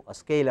giving you a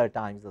scalar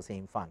times the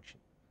same function,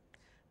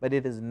 but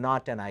it is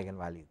not an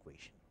eigenvalue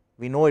equation.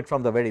 We know it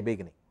from the very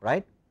beginning,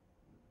 right.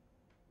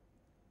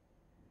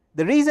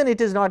 The reason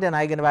it is not an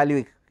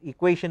eigenvalue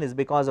equation is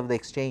because of the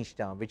exchange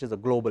term, which is a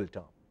global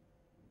term.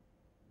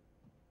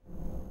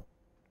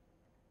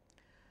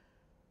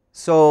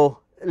 So,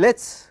 let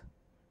us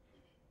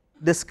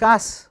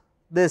discuss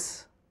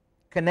this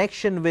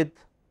connection with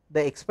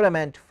the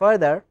experiment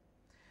further,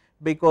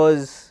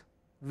 because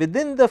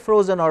within the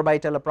frozen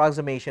orbital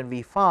approximation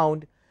we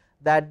found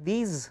that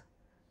these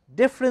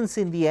difference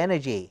in the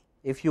energy,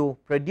 if you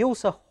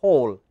produce a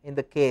hole in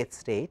the kth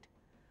state,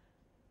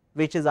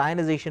 which is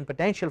ionization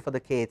potential for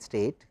the kth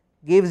state,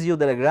 gives you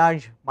the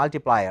Lagrange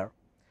multiplier,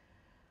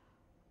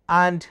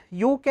 and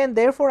you can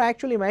therefore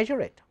actually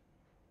measure it.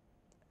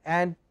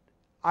 And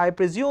I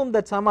presume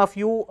that some of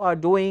you are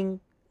doing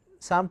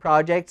some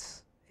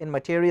projects in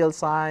material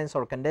science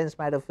or condensed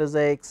matter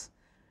physics,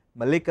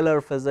 molecular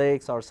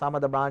physics, or some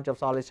other branch of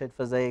solid state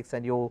physics,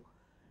 and you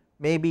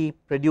maybe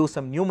produce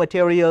some new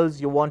materials,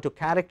 you want to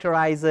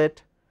characterize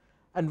it,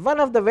 and one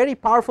of the very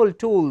powerful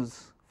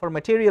tools for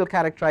material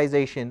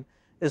characterization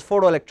is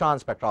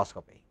photoelectron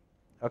spectroscopy,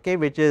 okay,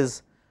 which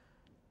is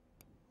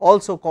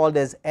also called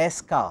as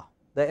ESCA,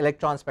 the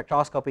electron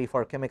spectroscopy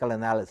for chemical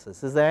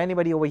analysis. Is there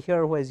anybody over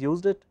here who has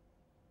used it?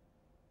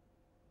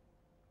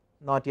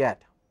 Not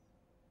yet,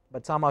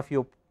 but some of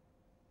you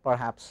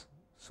perhaps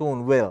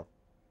soon will.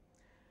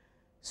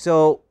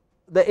 So,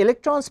 the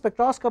electron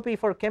spectroscopy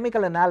for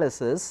chemical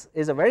analysis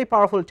is a very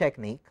powerful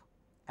technique,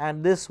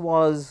 and this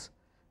was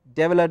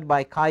developed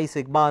by Kai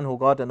Sigman, who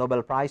got a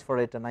Nobel Prize for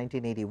it in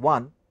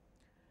 1981.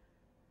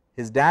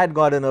 His dad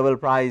got a Nobel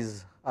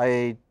Prize,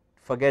 I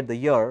forget the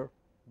year,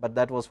 but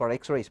that was for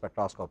X-ray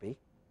spectroscopy,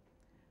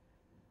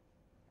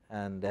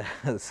 and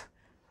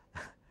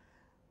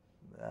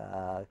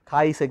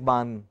Kai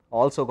Sigman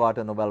also got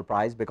a Nobel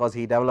Prize because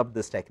he developed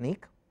this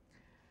technique.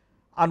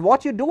 And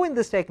what you do in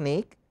this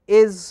technique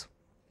is,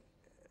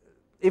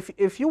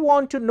 if you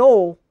want to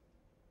know,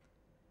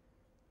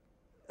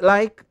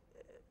 like,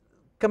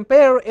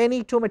 compare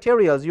any two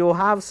materials, you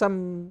have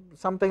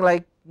something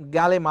like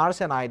gallium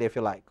arsenide, if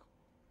you like,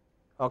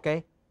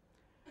 okay,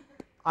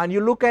 and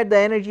you look at the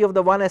energy of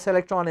the 1s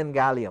electron in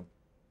gallium.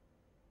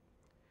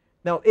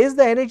 Now, is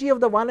the energy of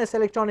the 1s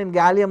electron in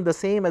gallium the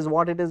same as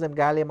what it is in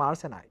gallium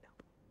arsenide?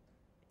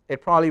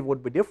 It probably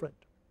would be different.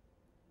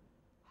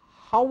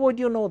 How would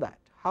you know that?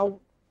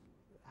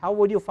 How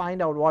would you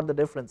find out what the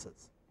difference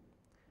is?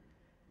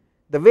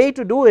 The way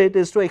to do it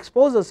is to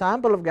expose a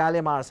sample of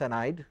gallium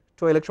arsenide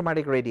to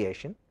electromagnetic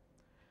radiation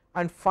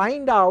and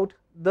find out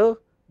the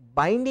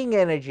binding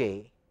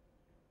energy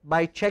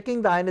by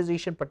checking the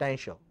ionization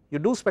potential. You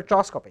do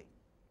spectroscopy,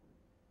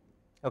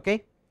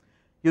 okay?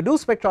 You do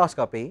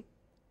spectroscopy,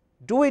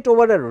 do it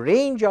over a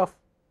range of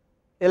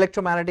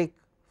electromagnetic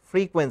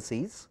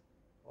frequencies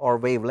or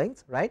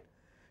wavelengths, right.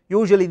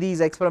 Usually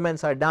these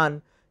experiments are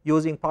done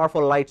using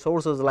powerful light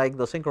sources like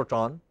the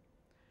synchrotron,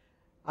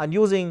 and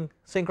using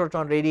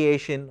synchrotron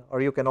radiation,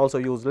 or you can also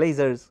use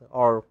lasers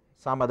or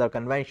some other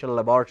conventional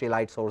laboratory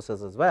light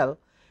sources as well.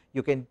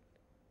 You can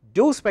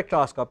do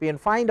spectroscopy and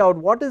find out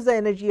what is the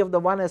energy of the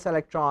 1s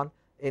electron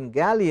in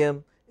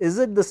gallium, is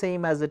it the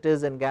same as it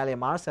is in gallium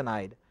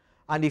arsenide.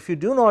 And if you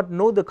do not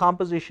know the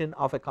composition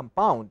of a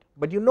compound,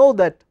 but you know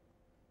that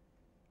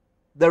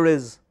there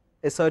is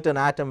a certain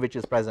atom which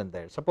is present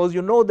there, suppose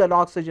you know that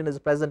oxygen is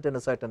present in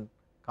a certain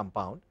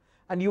compound,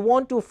 and you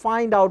want to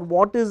find out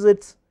what is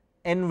its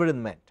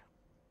environment,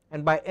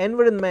 and by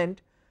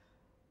environment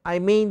I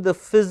mean the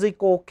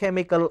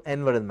physico-chemical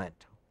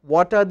environment.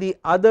 What are the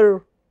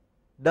other,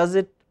 has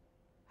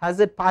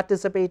it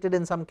participated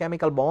in some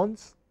chemical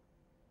bonds?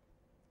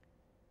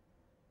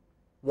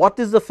 What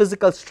is the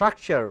physical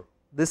structure?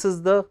 This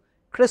is the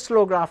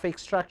crystallographic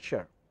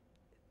structure.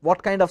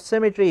 What kind of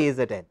symmetry is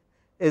it in?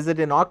 Is it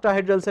in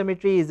octahedral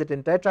symmetry? Is it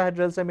in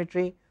tetrahedral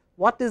symmetry?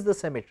 What is the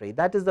symmetry?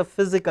 That is the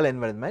physical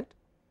environment.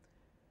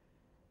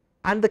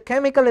 And the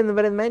chemical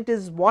environment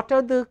is what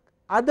are the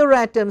other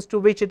atoms to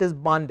which it is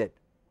bonded.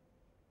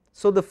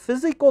 So, the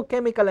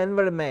physico-chemical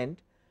environment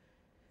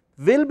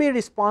will be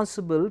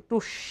responsible to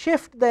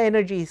shift the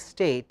energy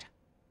state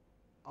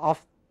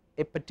of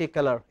a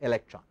particular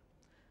electron.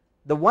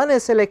 The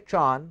 1s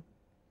electron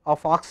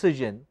of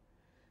oxygen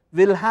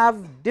will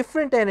have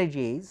different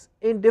energies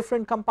in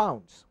different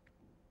compounds.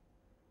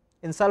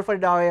 In sulfur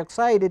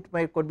dioxide it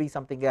could be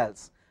something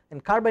else,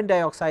 in carbon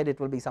dioxide it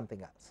will be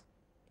something else,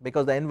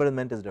 because the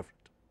environment is different.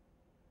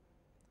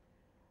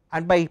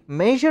 And by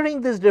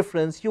measuring this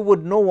difference you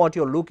would know what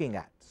you are looking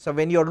at. So,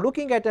 when you are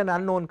looking at an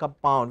unknown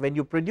compound, when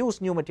you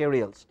produce new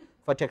materials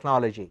for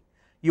technology,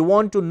 you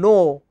want to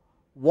know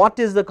what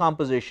is the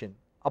composition.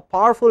 A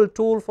powerful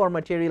tool for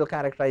material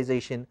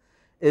characterization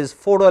is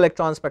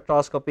photoelectron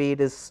spectroscopy.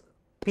 It is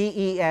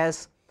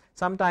PES,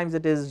 sometimes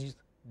it is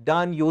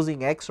done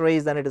using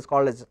X-rays, then it is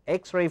called as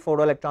X-ray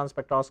photoelectron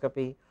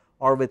spectroscopy,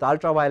 or with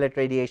ultraviolet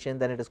radiation,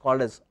 then it is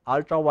called as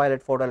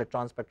ultraviolet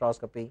photoelectron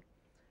spectroscopy.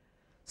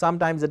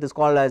 Sometimes it is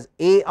called as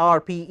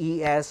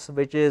ARPES,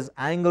 which is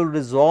angle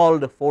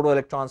resolved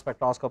photoelectron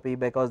spectroscopy,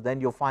 because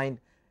then you find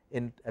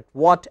at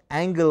what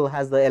angle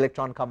has the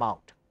electron come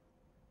out.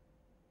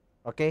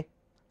 Okay.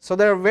 So,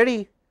 there are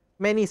very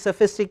many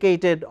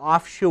sophisticated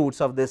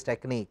offshoots of this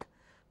technique,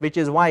 which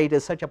is why it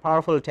is such a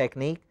powerful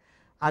technique,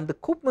 and the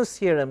Koopman's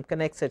theorem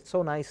connects it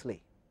so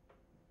nicely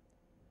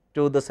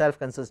to the self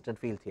consistent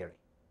field theory,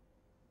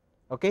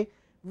 okay,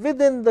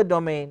 within the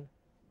domain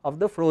of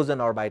the frozen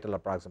orbital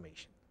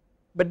approximation.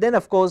 But then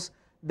of course,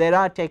 there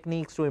are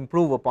techniques to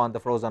improve upon the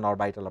frozen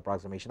orbital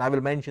approximation. I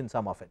will mention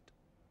some of it.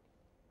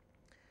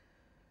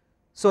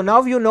 So,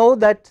 now you know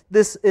that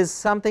this is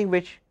something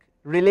which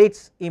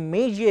relates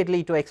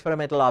immediately to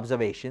experimental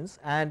observations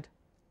and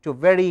to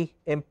very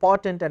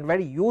important and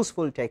very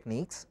useful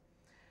techniques.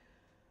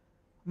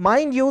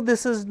 Mind you,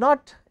 this is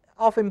not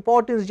of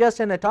importance just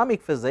in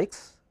atomic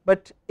physics,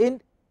 but in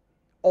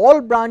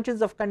all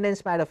branches of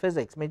condensed matter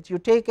physics. Means you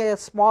take a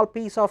small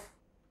piece of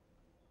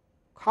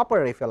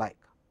copper, if you like,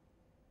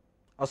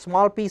 a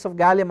small piece of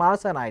gallium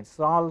arsenide,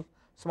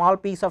 small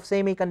piece of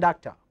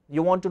semiconductor,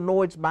 you want to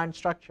know its band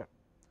structure.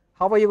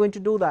 How are you going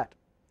to do that?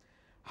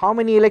 How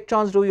many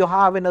electrons do you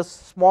have in a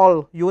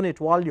small unit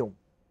volume?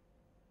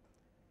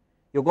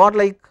 You got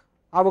like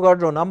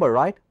Avogadro number,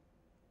 right?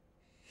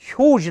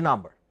 Huge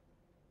number,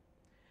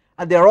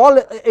 and they are all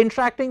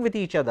interacting with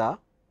each other.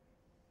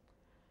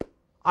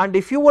 And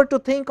if you were to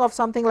think of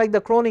something like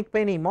the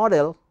Kronig-Penney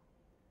model,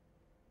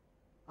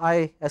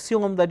 I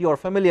assume that you are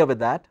familiar with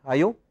that, are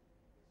you?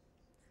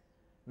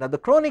 Now, the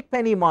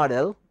Kronig-Penney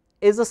model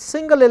is a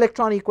single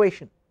electron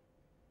equation,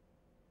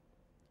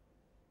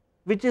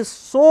 which is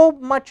so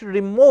much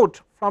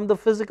remote from the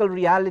physical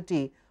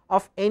reality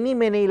of any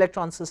many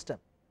electron system.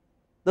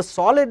 The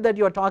solid that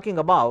you are talking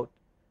about,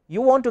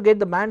 you want to get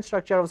the band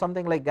structure of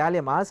something like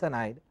gallium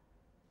arsenide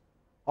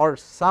or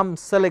some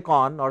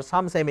silicon or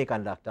some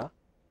semiconductor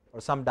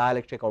or some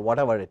dielectric or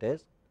whatever it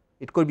is.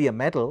 It could be a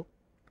metal,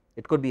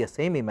 it could be a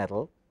semi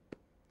metal.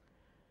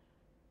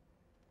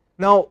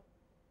 Now,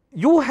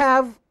 you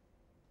have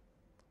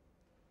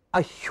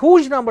a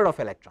huge number of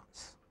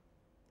electrons,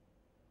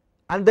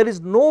 and there is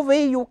no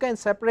way you can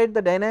separate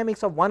the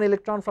dynamics of one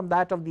electron from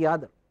that of the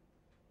other,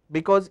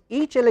 because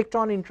each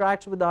electron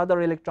interacts with the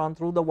other electron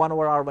through the 1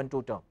 over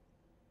R12 term.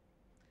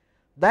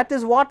 That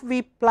is what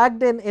we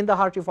plugged in the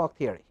Hartree-Fock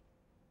theory.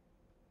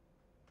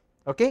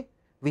 Okay?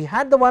 We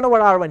had the 1 over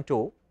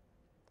R12,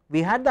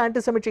 we had the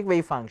antisymmetric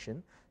wave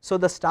function. So,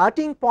 the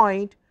starting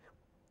point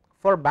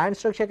for band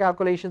structure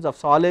calculations of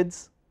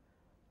solids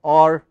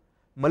or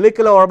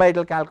molecular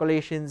orbital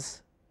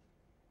calculations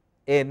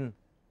in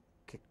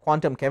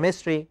quantum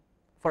chemistry,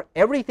 for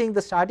everything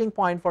the starting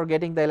point for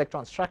getting the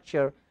electron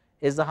structure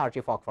is the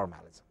Hartree-Fock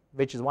formalism,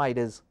 which is why it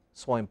is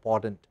so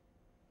important,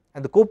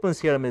 and the Koopman's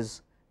theorem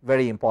is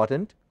very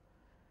important.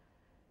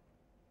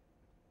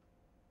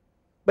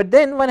 But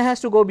then one has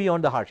to go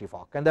beyond the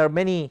Hartree-Fock, and there are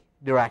many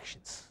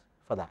directions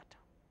for that.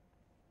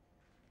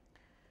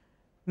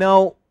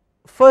 Now,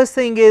 first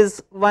thing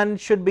is one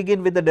should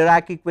begin with the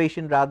Dirac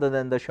equation rather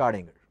than the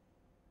Schrodinger.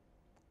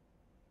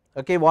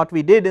 Okay, what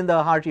we did in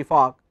the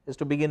Hartree-Fock is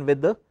to begin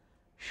with the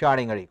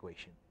Schrodinger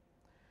equation.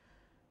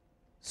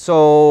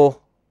 So,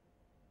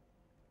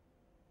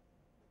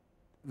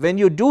 when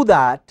you do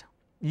that,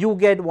 you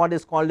get what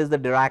is called as the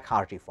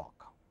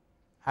Dirac-Hartree-Fock,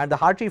 and the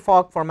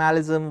Hartree-Fock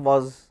formalism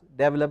was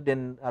developed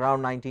in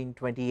around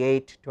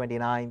 1928,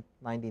 29,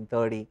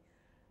 1930,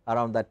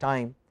 around that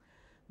time.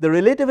 The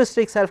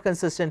relativistic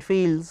self-consistent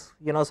fields,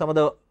 you know, some of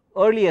the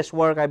earliest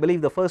work, I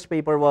believe the first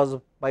paper was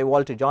by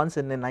Walter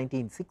Johnson in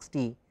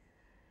 1960,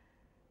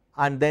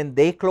 and then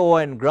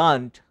Deklo and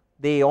Grant,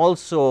 they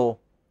also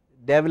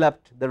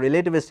developed the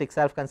relativistic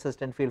self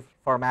consistent field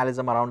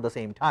formalism around the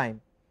same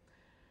time.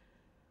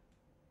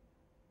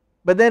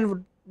 But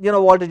then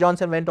Walter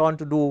Johnson went on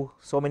to do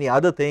so many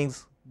other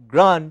things.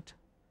 Grant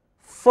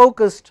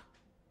focused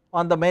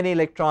on the many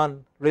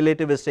electron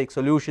relativistic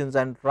solutions,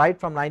 and right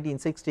from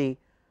 1960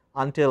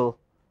 until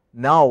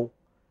now,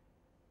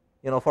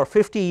 for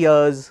 50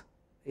 years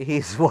he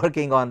is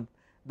working on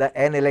the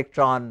n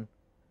electron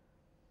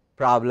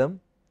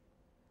problem,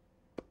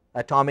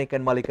 atomic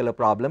and molecular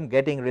problem,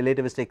 getting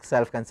relativistic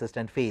self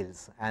consistent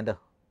fields, and a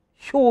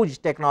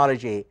huge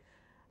technology.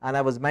 And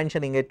I was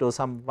mentioning it to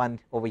someone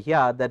over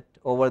here that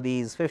over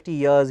these 50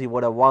 years he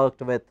would have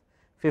worked with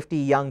 50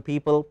 young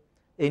people,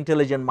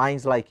 intelligent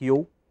minds like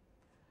you,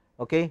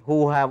 okay,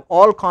 who have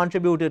all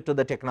contributed to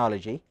the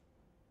technology,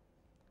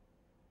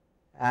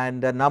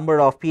 and a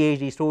number of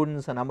PhD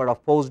students, a number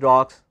of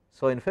postdocs.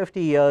 So in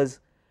 50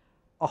 years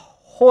a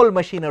whole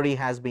machinery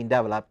has been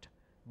developed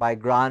by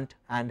Grant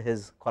and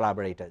his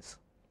collaborators.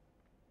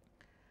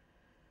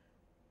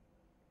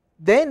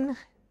 Then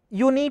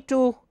you need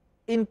to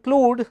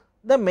include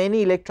the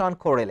many electron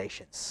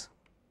correlations,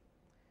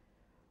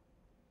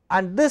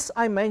 and this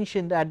I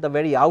mentioned at the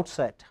very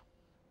outset,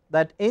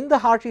 that in the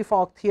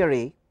Hartree-Fock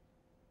theory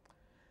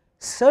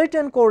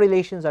certain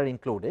correlations are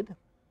included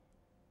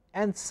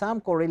and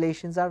some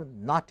correlations are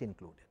not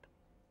included.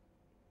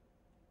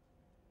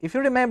 If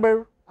you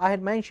remember, I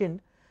had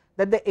mentioned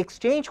that the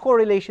exchange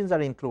correlations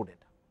are included,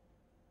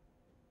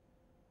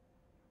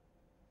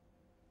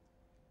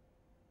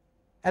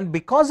 and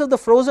because of the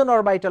frozen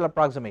orbital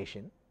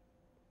approximation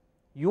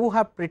you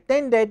have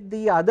pretended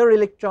the other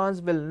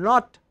electrons will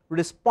not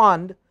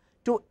respond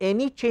to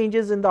any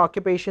changes in the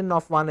occupation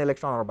of one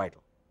electron orbital.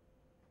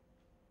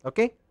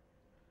 Okay.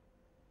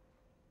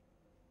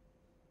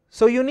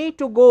 So you need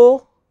to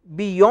go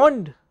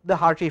beyond the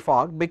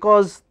Hartree-Fock,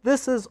 because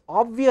this is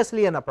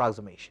obviously an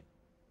approximation.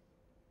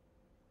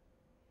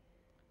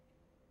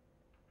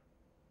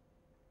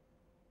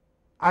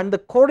 And the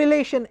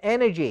correlation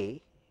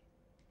energy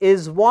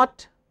is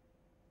what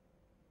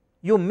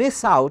you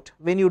miss out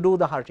when you do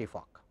the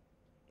Hartree-Fock,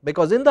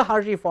 because in the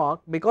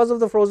Hartree-Fock, because of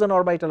the frozen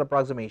orbital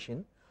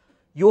approximation,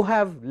 you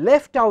have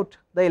left out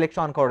the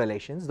electron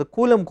correlations, the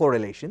Coulomb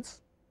correlations,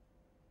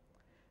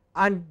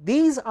 and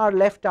these are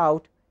left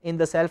out in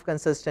the self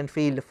consistent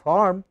field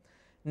form.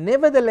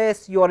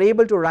 Nevertheless, you are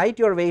able to write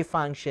your wave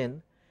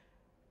function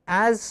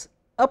as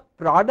a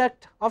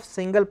product of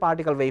single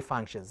particle wave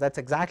functions. That is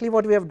exactly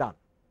what we have done.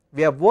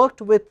 We have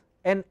worked with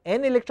an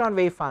n electron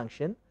wave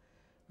function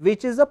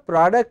which is a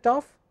product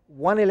of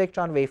one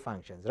electron wave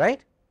functions,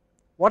 right.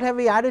 What have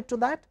we added to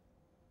that?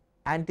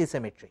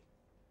 Antisymmetry.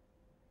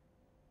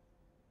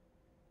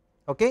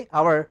 Okay.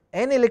 Our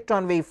n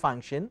electron wave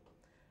function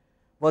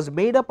was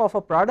made up of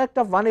a product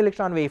of one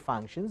electron wave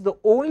functions. The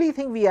only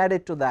thing we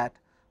added to that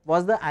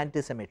was the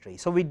antisymmetry.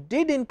 So we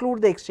did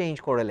include the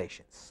exchange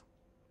correlations,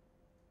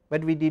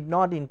 but we did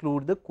not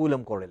include the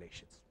Coulomb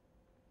correlations,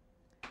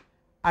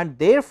 and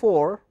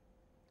therefore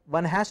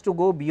one has to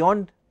go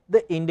beyond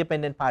the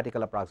independent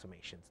particle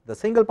approximations. The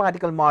single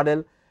particle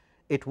model,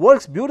 it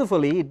works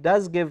beautifully, it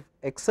does give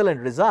excellent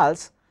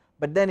results,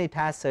 but then it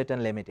has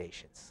certain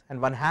limitations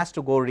and one has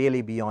to go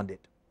really beyond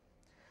it.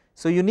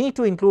 So you need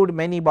to include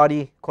many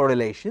body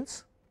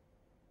correlations,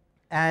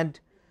 and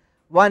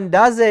one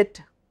does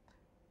it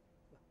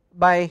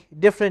by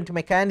different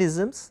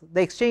mechanisms.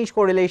 The exchange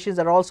correlations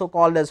are also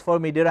called as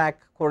Fermi-Dirac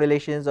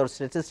correlations or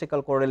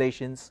statistical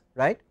correlations,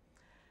 right,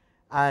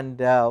 and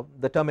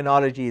the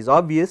terminology is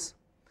obvious.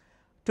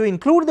 To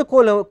include the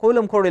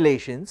Coulomb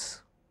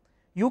correlations,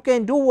 you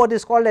can do what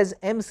is called as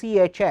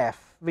MCHF,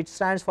 which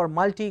stands for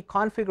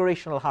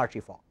multi-configurational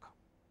Hartree-Fock,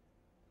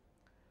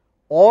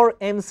 or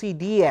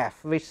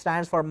MCDF, which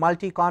stands for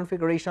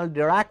multi-configurational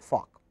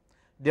Dirac-Fock.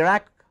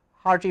 Dirac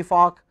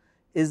Hartree-Fock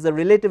is the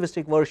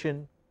relativistic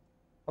version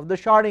of the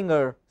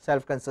Schrodinger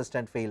self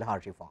consistent field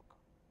Hartree-Fock.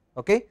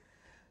 Okay.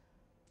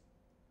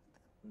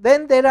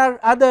 Then there are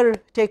other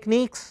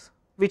techniques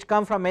which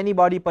come from many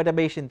body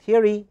perturbation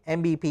theory,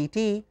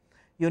 MBPT.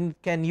 You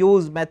can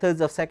use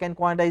methods of second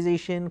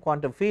quantization,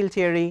 quantum field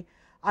theory,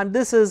 and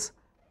this is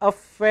a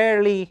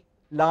fairly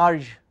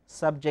large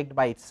subject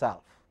by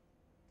itself,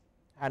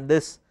 and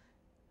this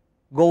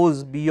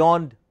goes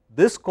beyond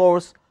this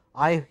course.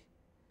 I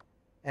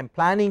am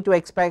planning to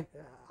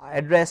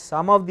address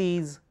some of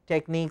these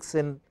techniques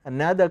in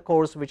another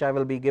course which I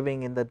will be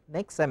giving in the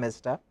next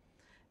semester,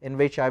 in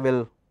which I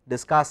will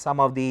discuss some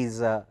of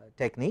these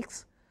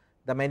techniques,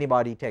 the many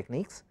body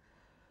techniques.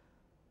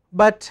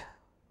 But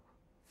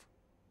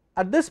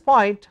at this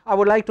point I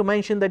would like to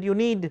mention that you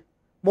need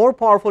more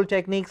powerful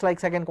techniques like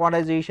second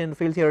quantization,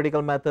 field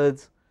theoretical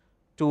methods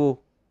to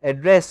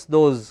address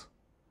those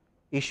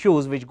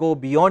issues which go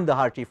beyond the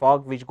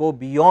Hartree-Fock, which go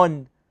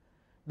beyond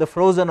the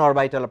frozen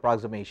orbital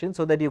approximation,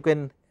 so that you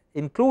can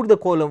include the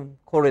Coulomb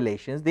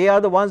correlations. They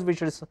are the ones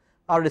which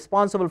are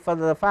responsible for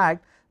the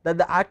fact that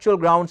the actual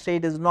ground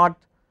state is not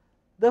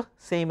the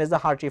same as the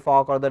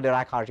Hartree-Fock or the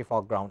Dirac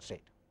Hartree-Fock ground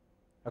state.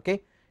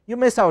 Okay. you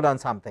miss out on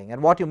something,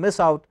 and what you miss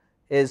out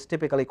is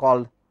typically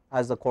called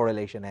as the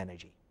correlation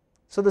energy.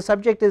 So, the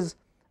subject is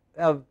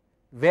a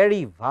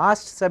very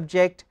vast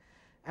subject,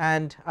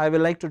 and I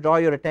would like to draw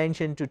your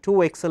attention to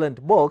two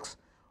excellent books,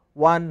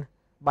 one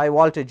by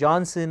Walter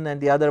Johnson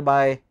and the other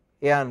by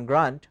Ian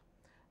Grant,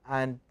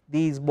 and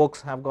these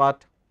books have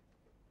got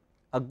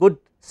a good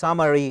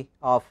summary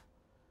of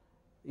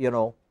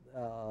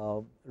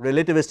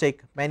relativistic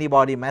many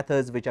body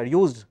methods which are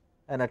used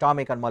in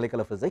atomic and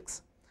molecular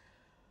physics.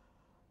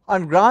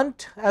 And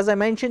Grant, as I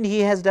mentioned, he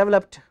has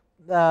developed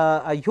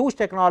a huge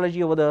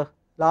technology over the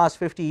last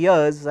 50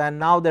 years, and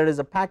now there is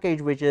a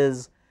package which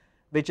is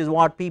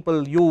what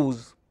people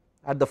use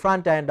at the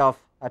front end of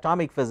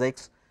atomic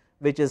physics,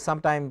 which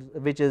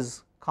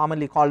is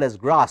commonly called as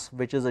GRASP,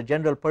 which is a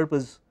general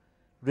purpose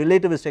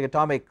relativistic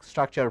atomic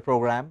structure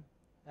program,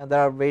 and there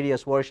are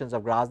various versions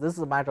of GRASP. This is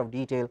a matter of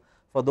detail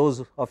for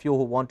those of you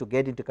who want to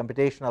get into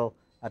computational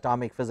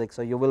atomic physics,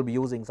 so you will be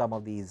using some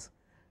of these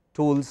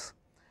tools.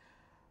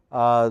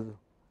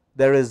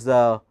 There is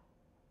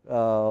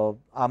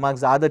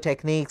amongst the other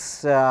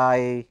techniques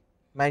I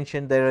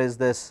mentioned, there is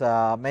this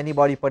many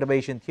body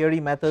perturbation theory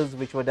methods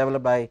which were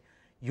developed by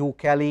Hugh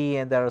Kelly,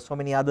 and there are so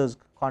many others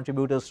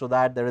contributors to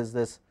that. There is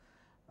this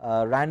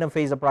random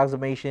phase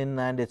approximation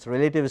and its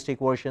relativistic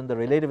version, the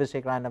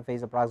relativistic random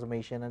phase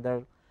approximation, and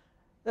there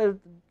are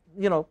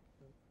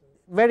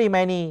very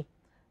many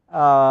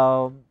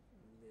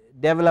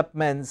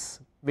developments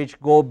which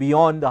go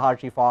beyond the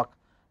Hartree-Fock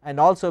and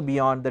also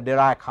beyond the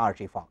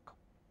Dirac-Hartree-Fock.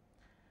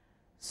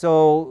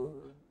 So,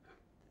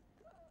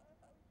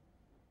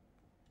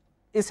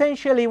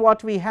 essentially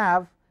what we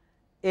have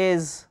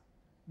is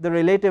the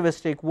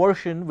relativistic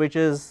version, which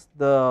is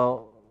the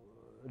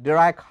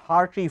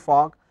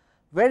Dirac-Hartree-Fock.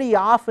 Very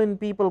often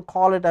people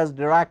call it as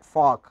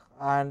Dirac-Fock,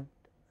 and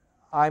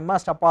I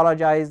must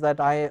apologize that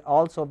I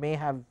also may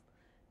have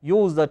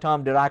used the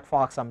term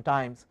Dirac-Fock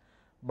sometimes,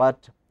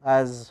 but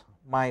as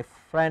my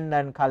friend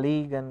and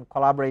colleague and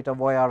collaborator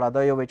Vojar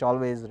Radojevic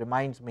always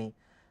reminds me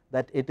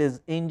that it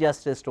is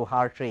injustice to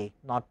Hartree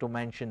not to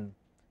mention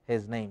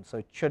his name. So,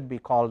 it should be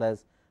called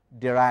as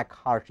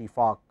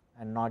Dirac-Hartree-Fock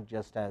and not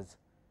just as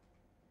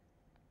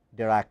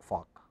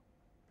Dirac-Fock.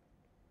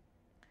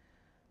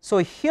 So,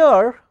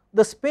 here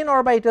the spin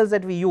orbitals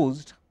that we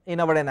used in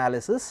our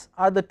analysis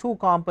are the two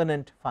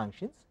component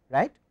functions,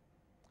 right.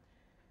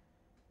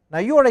 Now,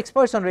 you are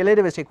experts on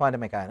relativistic quantum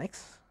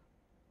mechanics,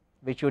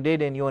 which you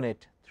did in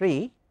unit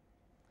 3.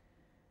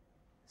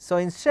 So,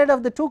 instead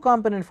of the two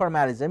component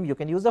formalism, you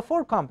can use the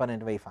 4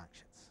 component wave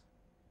functions.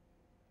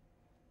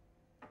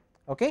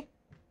 Okay.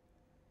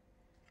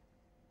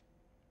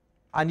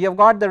 And you have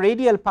got the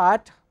radial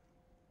part,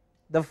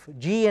 the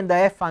g and the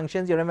f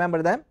functions, you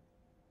remember them.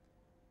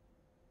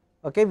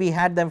 Okay, we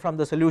had them from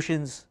the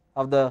solutions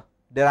of the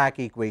Dirac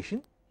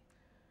equation,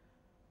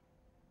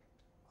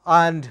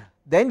 and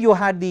then you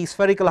had the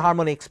spherical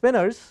harmonic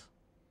spinners.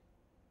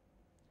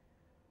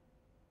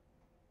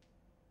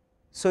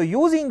 So,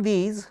 using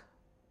these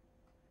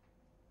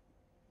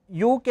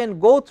you can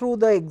go through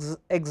the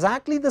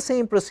exactly the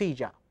same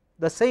procedure,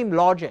 the same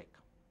logic,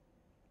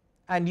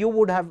 and you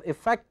would have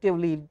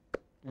effectively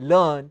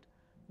learned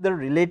the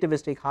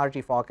relativistic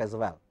Hartree-Fock as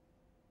well.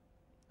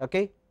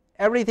 Okay,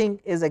 everything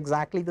is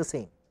exactly the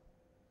same.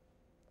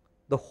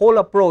 The whole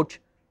approach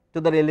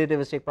to the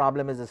relativistic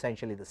problem is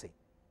essentially the same.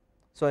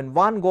 So, in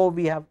one go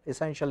we have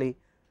essentially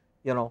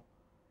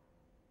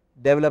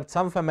developed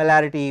some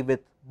familiarity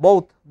with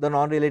both the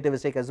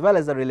non-relativistic as well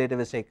as the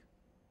relativistic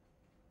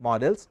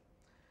models.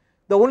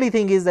 The only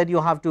thing is that you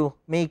have to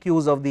make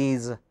use of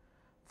these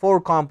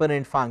 4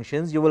 component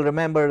functions. You will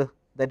remember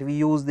that we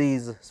use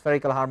these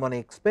spherical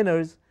harmonic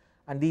spinners,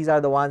 and these are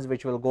the ones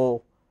which will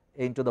go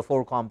into the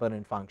 4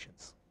 component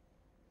functions.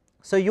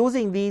 So,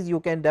 using these you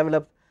can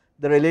develop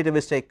the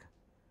relativistic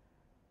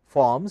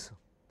forms.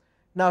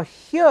 Now,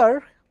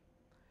 here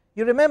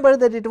you remember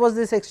that it was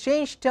this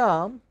exchange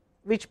term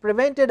which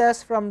prevented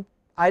us from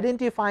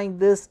identifying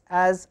this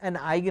as an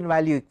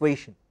eigenvalue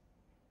equation,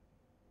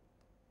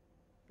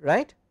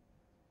 right,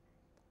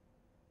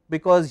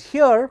 because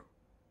here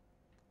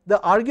the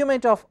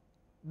argument of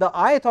the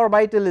ith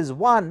orbital is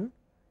 1,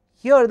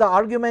 here the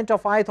argument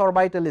of ith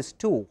orbital is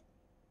 2.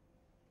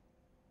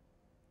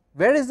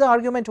 Where is the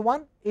argument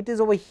 1? It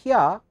is over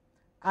here,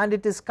 and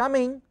it is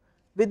coming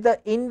with the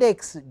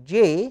index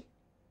j,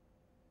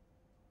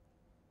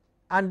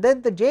 and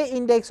then the j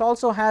index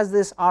also has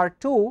this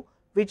R2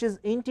 which is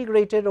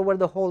integrated over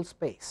the whole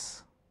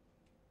space.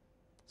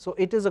 So,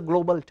 it is a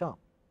global term,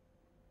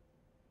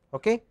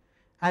 okay,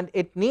 and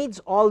it needs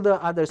all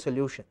the other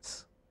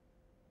solutions.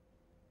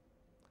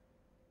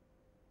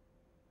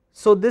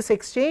 So, this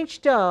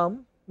exchange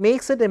term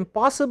makes it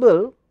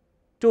impossible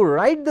to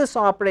write this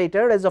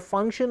operator as a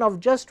function of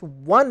just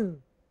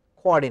one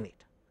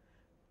coordinate.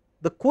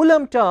 The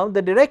Coulomb term,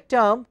 the direct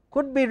term,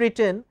 could be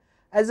written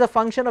as a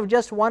function of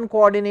just one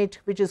coordinate,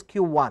 which is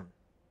q1,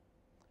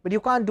 but you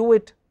can't do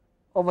it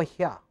over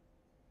here.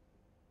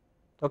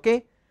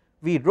 Okay,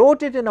 we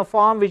wrote it in a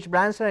form which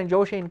Branstad and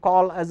Joshane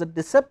call as a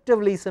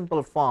deceptively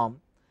simple form,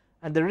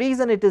 and the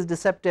reason it is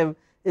deceptive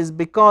is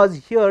because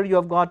here you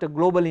have got a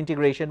global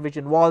integration which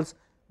involves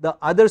the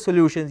other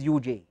solutions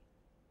uj.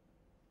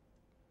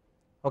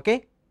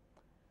 Okay.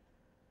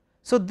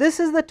 So, this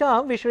is the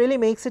term which really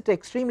makes it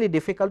extremely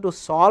difficult to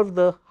solve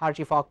the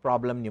Hartree-Fock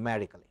problem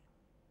numerically.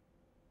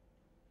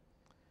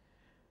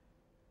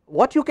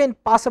 What you can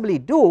possibly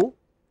do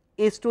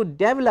is to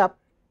develop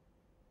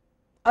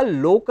a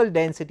local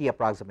density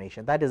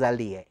approximation, that is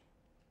LDA,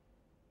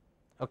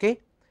 okay,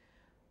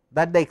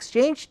 that the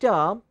exchange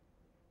term,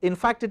 in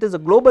fact it is a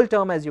global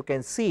term as you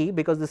can see,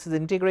 because this is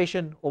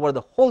integration over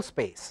the whole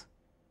space,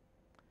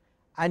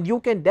 and you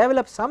can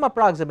develop some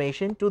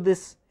approximation to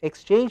this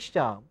exchange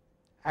term,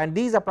 and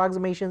these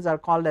approximations are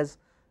called as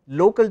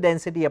local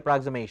density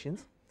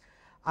approximations,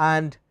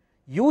 and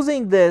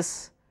using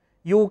this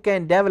you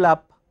can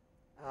develop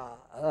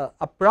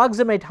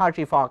approximate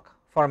Hartree-Fock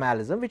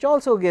formalism, which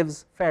also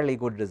gives fairly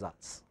good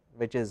results,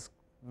 which is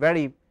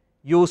very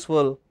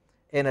useful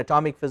in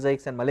atomic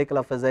physics and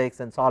molecular physics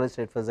and solid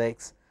state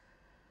physics.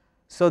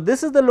 So,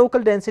 this is the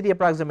local density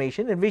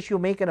approximation in which you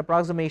make an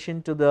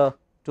approximation to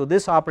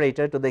this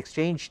operator, to the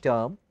exchange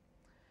term,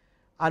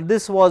 and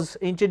this was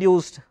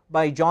introduced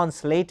by John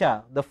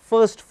Slater. The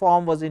first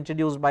form was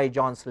introduced by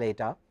John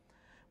Slater,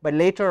 but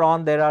later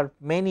on there are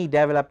many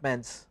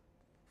developments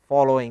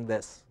following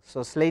this.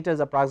 So, Slater's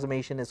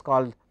approximation is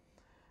called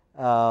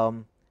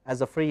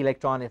as a free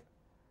electron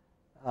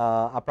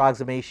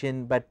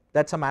approximation, but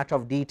that is a matter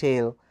of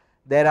detail.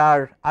 There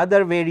are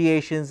other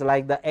variations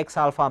like the X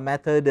alpha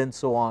method and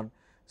so on.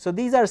 So,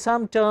 these are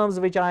some terms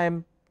which I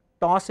am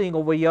tossing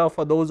over here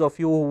for those of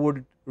you who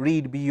would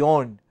read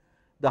beyond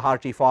the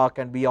Hartree-Fock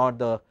and beyond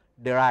the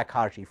Dirac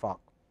Hartree-Fock,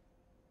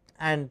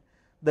 and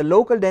the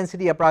local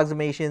density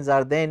approximations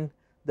are then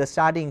the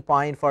starting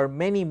point for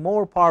many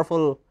more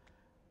powerful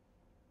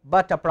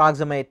but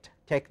approximate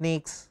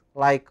techniques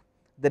like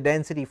the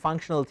density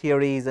functional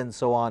theories and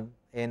so on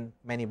in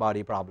many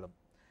body problem.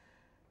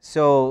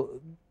 So,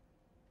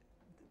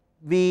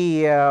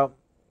 we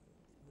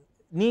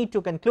need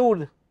to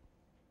conclude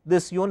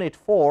this unit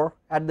 4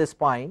 at this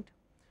point,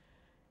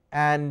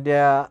 and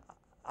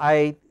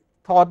I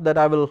thought that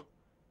I will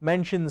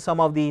mention some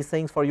of these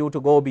things for you to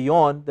go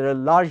beyond. There are a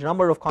large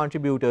number of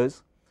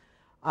contributors,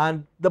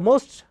 and the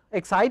most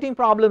exciting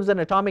problems in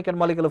atomic and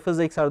molecular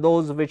physics are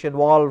those which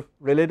involve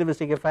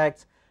relativistic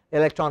effects,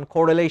 electron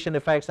correlation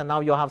effects, and now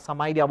you have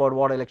some idea about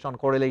what electron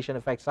correlation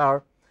effects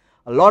are.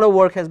 A lot of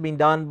work has been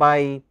done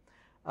by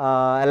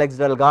Alex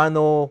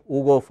Delgarno,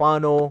 Ugo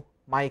Fano,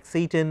 Mike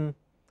Seaton,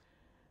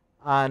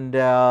 and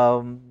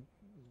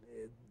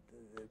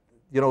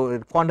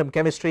quantum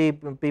chemistry,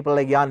 people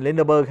like Jan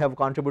Lindeberg have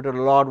contributed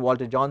a lot,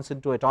 Walter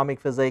Johnson to atomic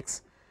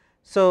physics.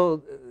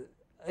 So,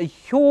 a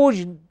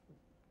huge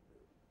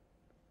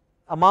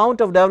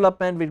amount of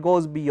development which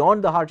goes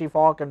beyond the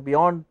Hartree-Fock and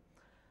beyond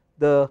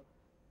the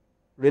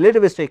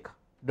relativistic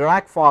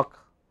Dirac-Fock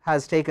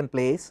has taken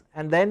place,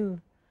 and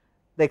then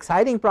the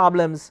exciting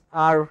problems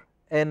are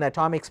in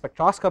atomic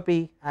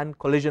spectroscopy and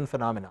collision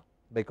phenomena,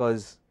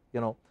 because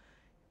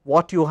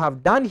what you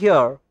have done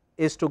here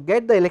is to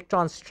get the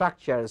electron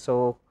structure.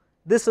 So,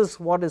 this is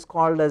what is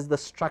called as the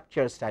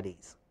structure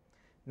studies.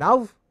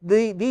 Now,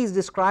 these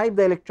describe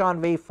the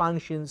electron wave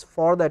functions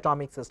for the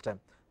atomic system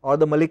or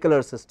the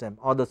molecular system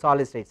or the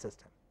solid state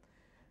system.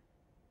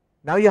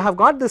 Now, you have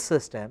got this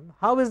system.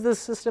 How is this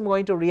system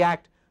going to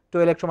react to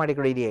electromagnetic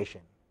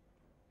radiation,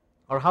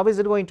 or how is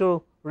it going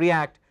to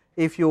react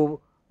if you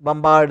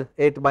bombard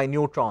it by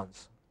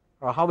neutrons,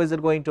 or how is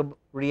it going to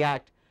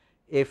react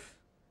if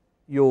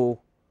you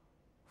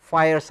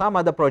fire some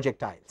other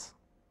projectiles,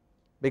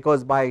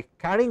 because by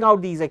carrying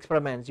out these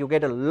experiments you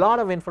get a lot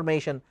of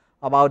information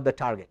about the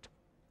target,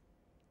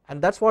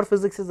 and that is what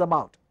physics is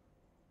about,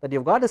 that you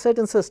have got a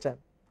certain system,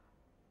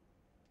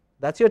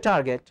 that is your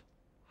target,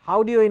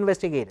 how do you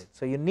investigate it.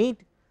 So, you need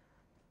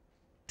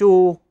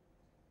to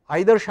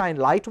either shine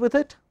light with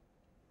it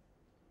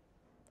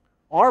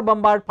or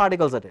bombard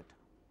particles at it,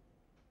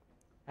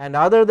 and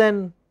other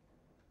than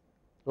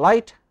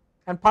light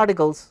and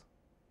particles,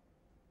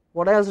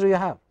 what else do you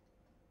have?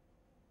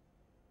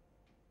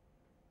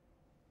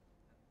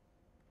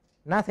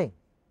 Nothing,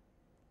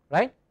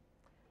 right.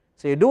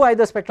 So, you do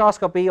either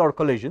spectroscopy or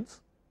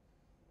collisions,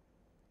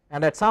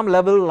 and at some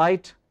level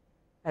light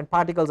and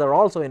particles are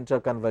also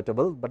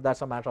interconvertible, but that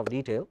is a matter of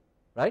detail,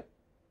 right.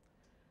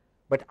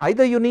 But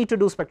either you need to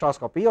do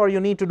spectroscopy or you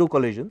need to do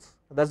collisions,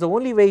 that is the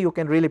only way you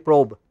can really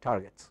probe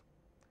targets.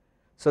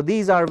 So,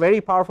 these are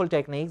very powerful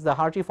techniques. The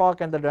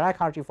Hartree-Fock and the Dirac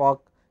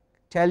Hartree-Fock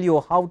tell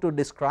you how to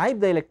describe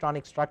the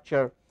electronic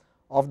structure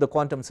of the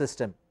quantum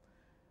system,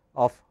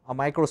 of a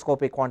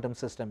microscopic quantum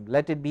system,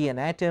 let it be an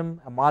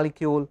atom, a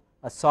molecule,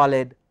 a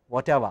solid,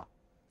 whatever.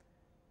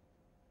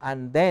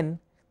 And then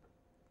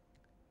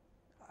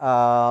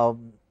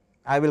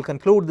I will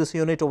conclude this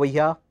unit over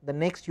here. The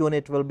next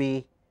unit will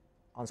be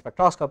on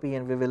spectroscopy,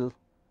 and we will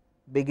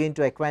begin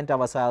to acquaint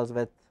ourselves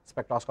with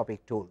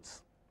spectroscopic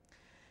tools.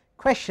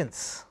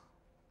 Questions?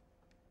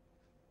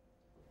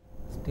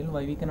 Still,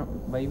 why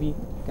we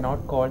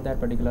cannot call that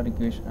particular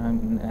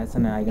equation as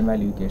an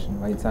eigenvalue equation?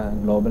 Why it's a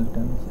global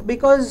term?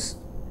 Because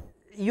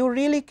you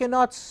really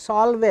cannot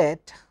solve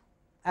it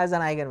as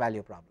an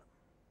eigenvalue problem.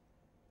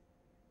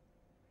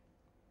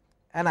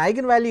 An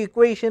eigenvalue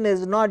equation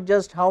is not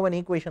just how an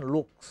equation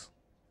looks,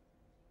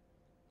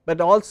 but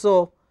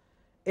also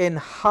in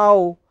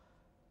how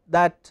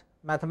that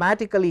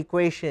mathematical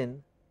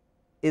equation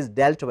is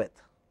dealt with.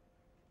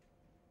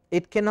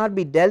 It cannot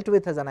be dealt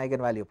with as an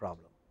eigenvalue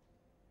problem.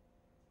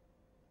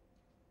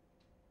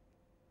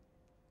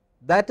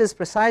 That is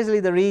precisely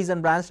the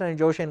reason Branston and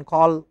Joshin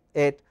call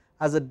it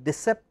as a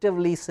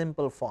deceptively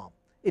simple form.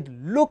 It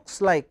looks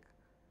like,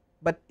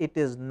 but it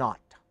is not.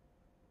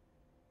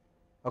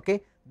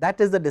 Okay? That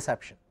is the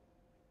deception.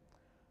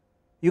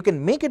 You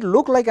can make it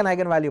look like an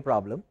eigenvalue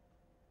problem,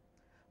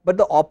 but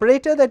the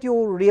operator that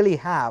you really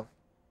have,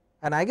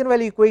 an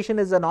eigenvalue equation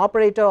is an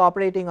operator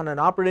operating on an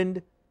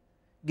operand,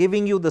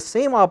 giving you the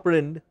same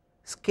operand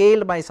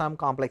scaled by some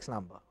complex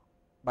number,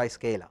 by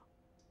scalar.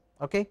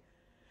 Okay?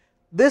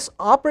 This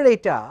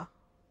operator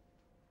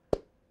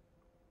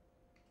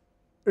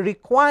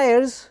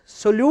requires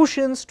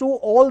solutions to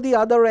all the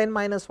other n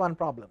minus 1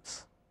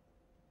 problems,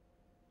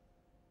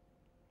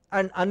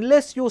 and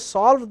unless you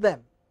solve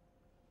them,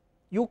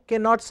 you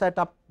cannot set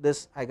up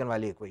this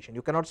eigenvalue equation,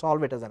 you cannot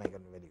solve it as an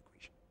eigenvalue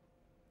equation.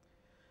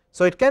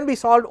 So, it can be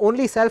solved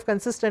only self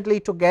consistently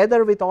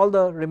together with all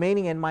the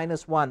remaining n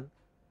minus 1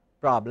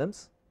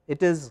 problems.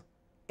 It is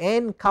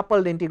n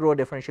coupled integral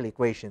differential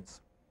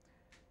equations,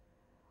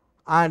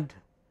 and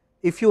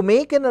if you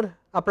make an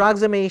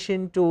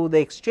approximation to the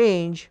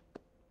exchange,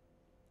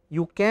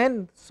 you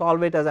can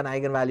solve it as an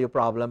eigenvalue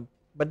problem,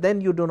 but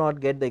then you do not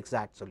get the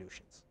exact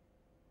solutions.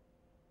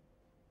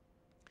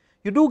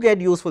 You do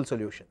get useful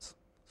solutions.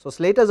 So,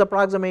 Slater's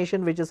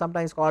approximation, which is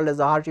sometimes called as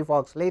the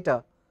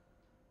Hartree-Fock-Slater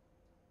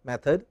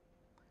method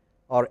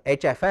or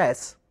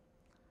HFS,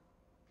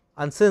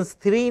 and since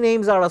 3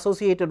 names are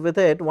associated with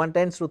it, one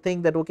tends to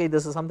think that okay,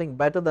 this is something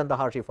better than the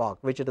Hartree-Fock,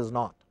 which it is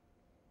not.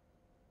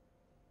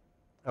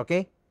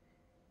 Okay?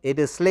 It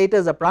is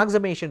Slater's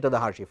approximation to the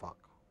Hartree-Fock.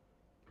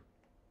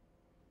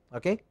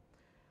 Okay?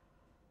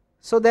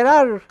 So, there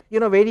are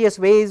various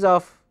ways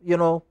of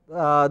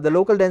the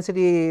local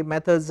density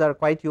methods are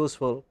quite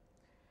useful,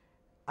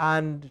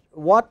 and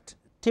what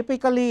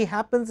typically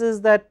happens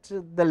is that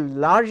the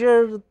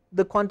larger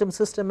the quantum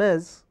system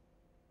is,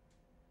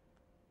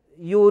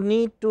 you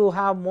need to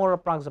have more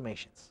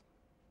approximations.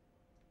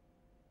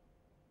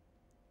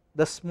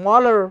 The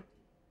smaller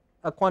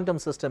a quantum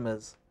system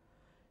is,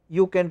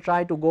 you can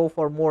try to go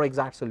for more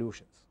exact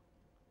solutions.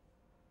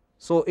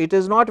 So, it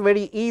is not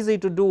very easy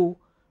to do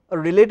a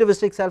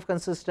relativistic self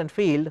consistent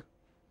field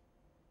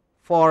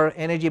for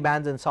energy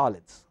bands in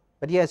solids,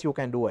 but yes, you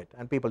can do it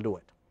and people do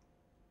it.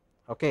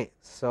 Okay.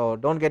 So,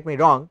 do not get me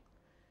wrong,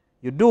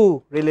 you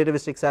do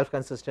relativistic self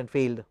consistent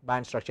field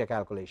band structure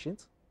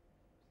calculations,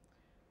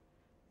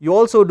 you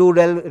also do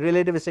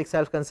relativistic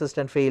self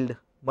consistent field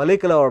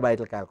molecular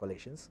orbital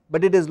calculations,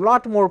 but it is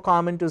lot more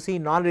common to see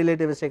non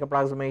relativistic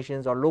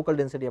approximations or local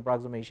density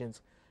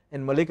approximations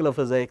in molecular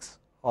physics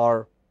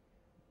or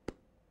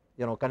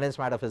condensed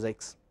matter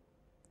physics,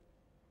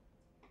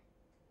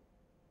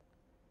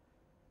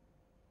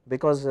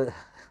 because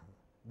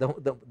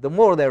the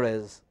more there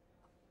is,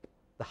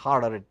 the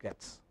harder it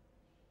gets.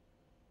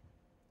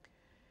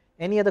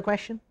 Any other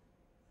question?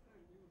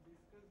 You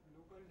discussed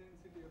local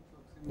density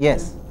approximation.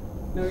 Yes.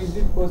 Now, is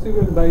it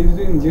possible by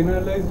using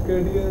generalized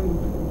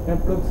gradient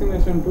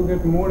approximation to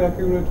get more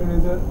accurate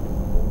result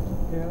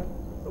here?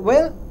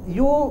 Well,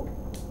 you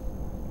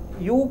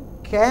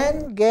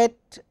can get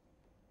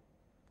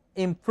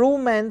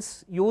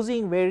improvements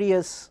using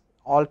various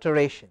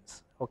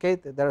alterations. Okay,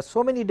 there are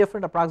so many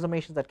different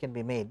approximations that can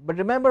be made, but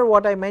remember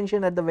what I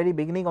mentioned at the very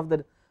beginning of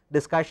the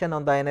discussion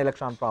on the n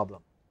electron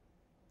problem,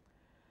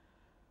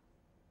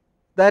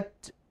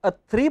 that a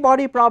 3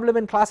 body problem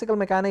in classical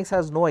mechanics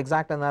has no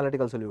exact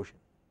analytical solution.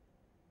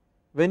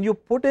 When you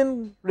put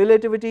in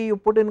relativity, you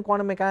put in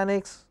quantum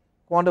mechanics,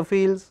 quantum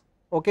fields,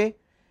 okay,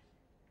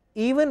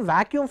 even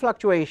vacuum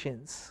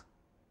fluctuations,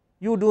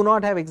 you do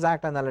not have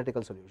exact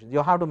analytical solutions,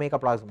 you have to make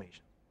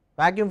approximations.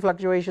 Vacuum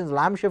fluctuations,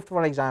 lamp shift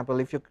for example,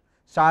 if you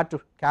start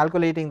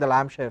calculating the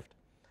lamp shift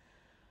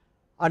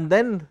and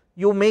then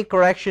you make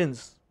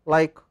corrections,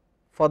 like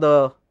for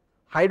the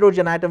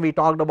hydrogen atom we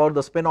talked about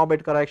the spin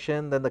orbit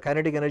correction, then the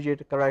kinetic energy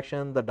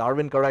correction, the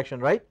Darwin correction,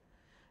 right.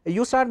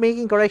 You start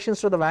making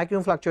corrections to the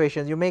vacuum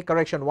fluctuations, you make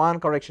correction 1,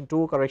 correction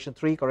 2, correction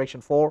 3,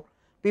 correction 4,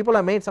 people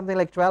have made something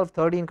like 12,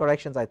 13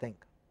 corrections I think,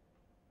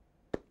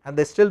 and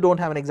they still do not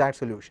have an exact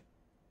solution.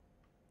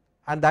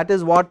 And that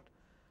is what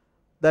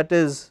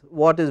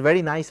is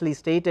very nicely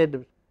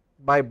stated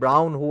by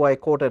Brown, who I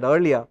quoted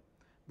earlier,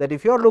 that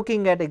if you are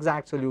looking at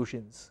exact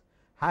solutions,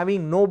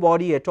 having no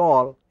body at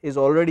all is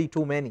already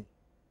too many.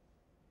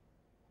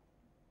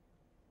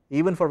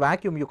 Even for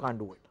vacuum you cannot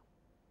do it.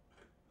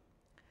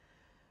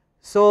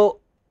 So,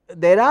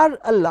 there are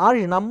a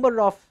large number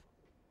of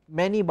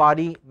many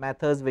body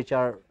methods which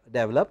are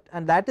developed,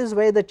 and that is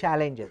where the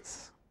challenge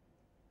is.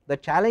 The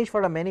challenge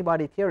for a many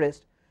body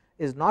theorist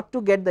is not to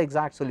get the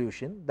exact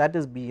solution, that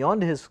is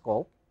beyond his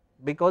scope,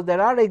 because there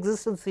are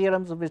existence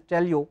theorems which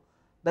tell you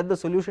that the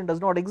solution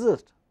does not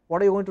exist.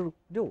 What are you going to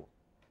do?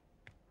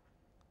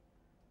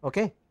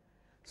 Okay.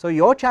 So,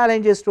 your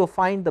challenge is to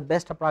find the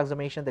best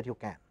approximation that you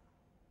can,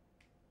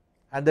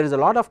 and there is a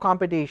lot of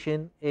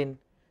competition in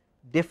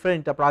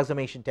different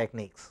approximation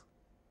techniques,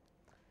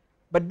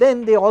 but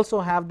then they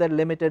also have their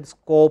limited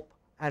scope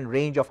and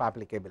range of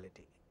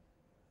applicability.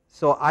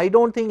 So, I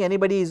do not think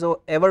anybody is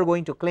ever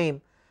going to claim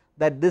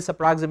that this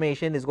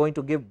approximation is going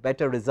to give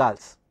better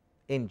results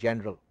in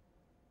general.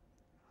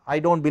 I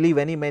do not believe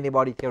any many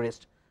body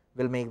theorist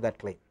will make that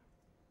claim,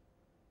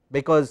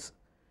 because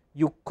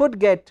you could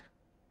get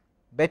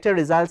better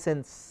results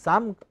in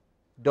some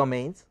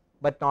domains,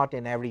 but not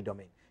in every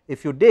domain.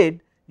 If you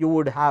did, you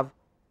would have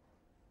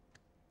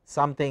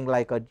something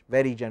like a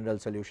very general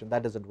solution.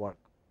 That does not work,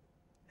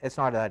 it is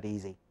not that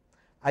easy.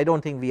 I do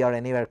not think we are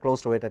anywhere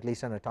close to it, at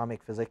least in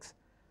atomic physics,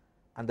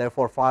 and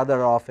therefore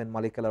farther off in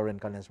molecular and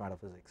condensed matter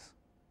physics.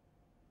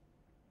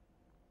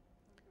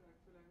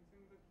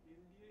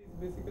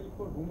 Basically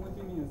for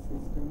homogeneous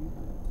system.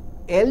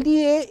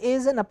 LDA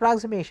is an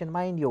approximation,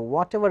 mind you,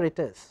 whatever it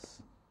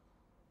is.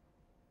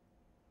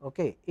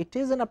 Okay, it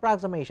is an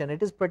approximation,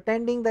 it is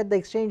pretending that the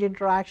exchange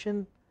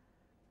interaction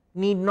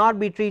need not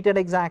be treated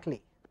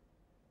exactly.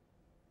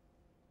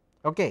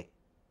 Okay,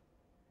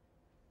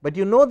 but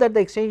you know that the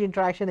exchange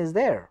interaction is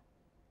there.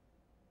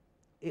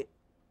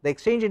 The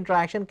exchange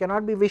interaction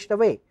cannot be wished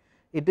away.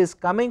 It is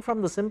coming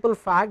from the simple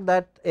fact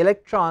that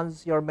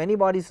electrons, your many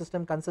body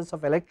system consists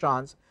of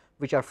electrons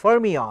which are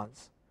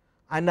fermions,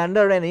 and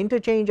under an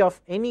interchange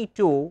of any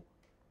two,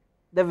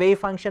 the wave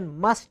function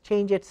must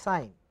change its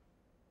sign.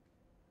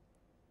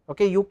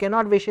 Okay, you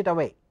cannot wish it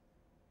away,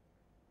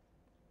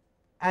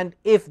 and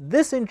if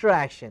this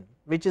interaction,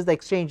 which is the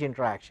exchange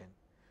interaction,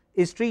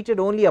 is treated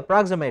only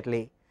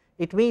approximately,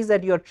 it means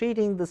that you are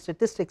treating the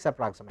statistics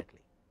approximately.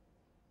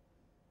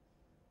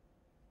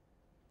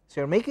 So,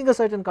 you are making a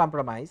certain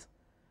compromise,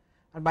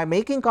 and by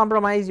making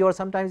compromise you are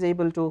sometimes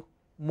able to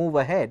move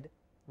ahead,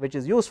 which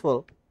is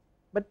useful,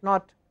 but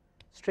not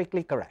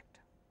strictly correct,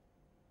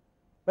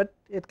 but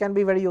it can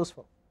be very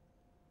useful.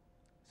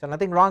 So,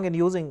 nothing wrong in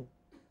using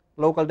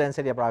local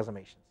density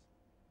approximations.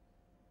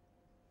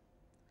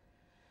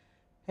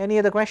 Any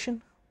other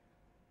question?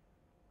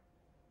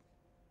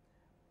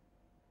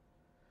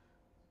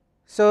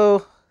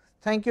 So,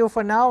 thank you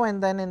for now,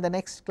 and then in the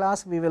next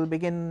class we will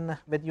begin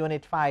with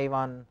unit 5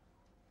 on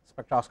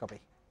spectroscopy.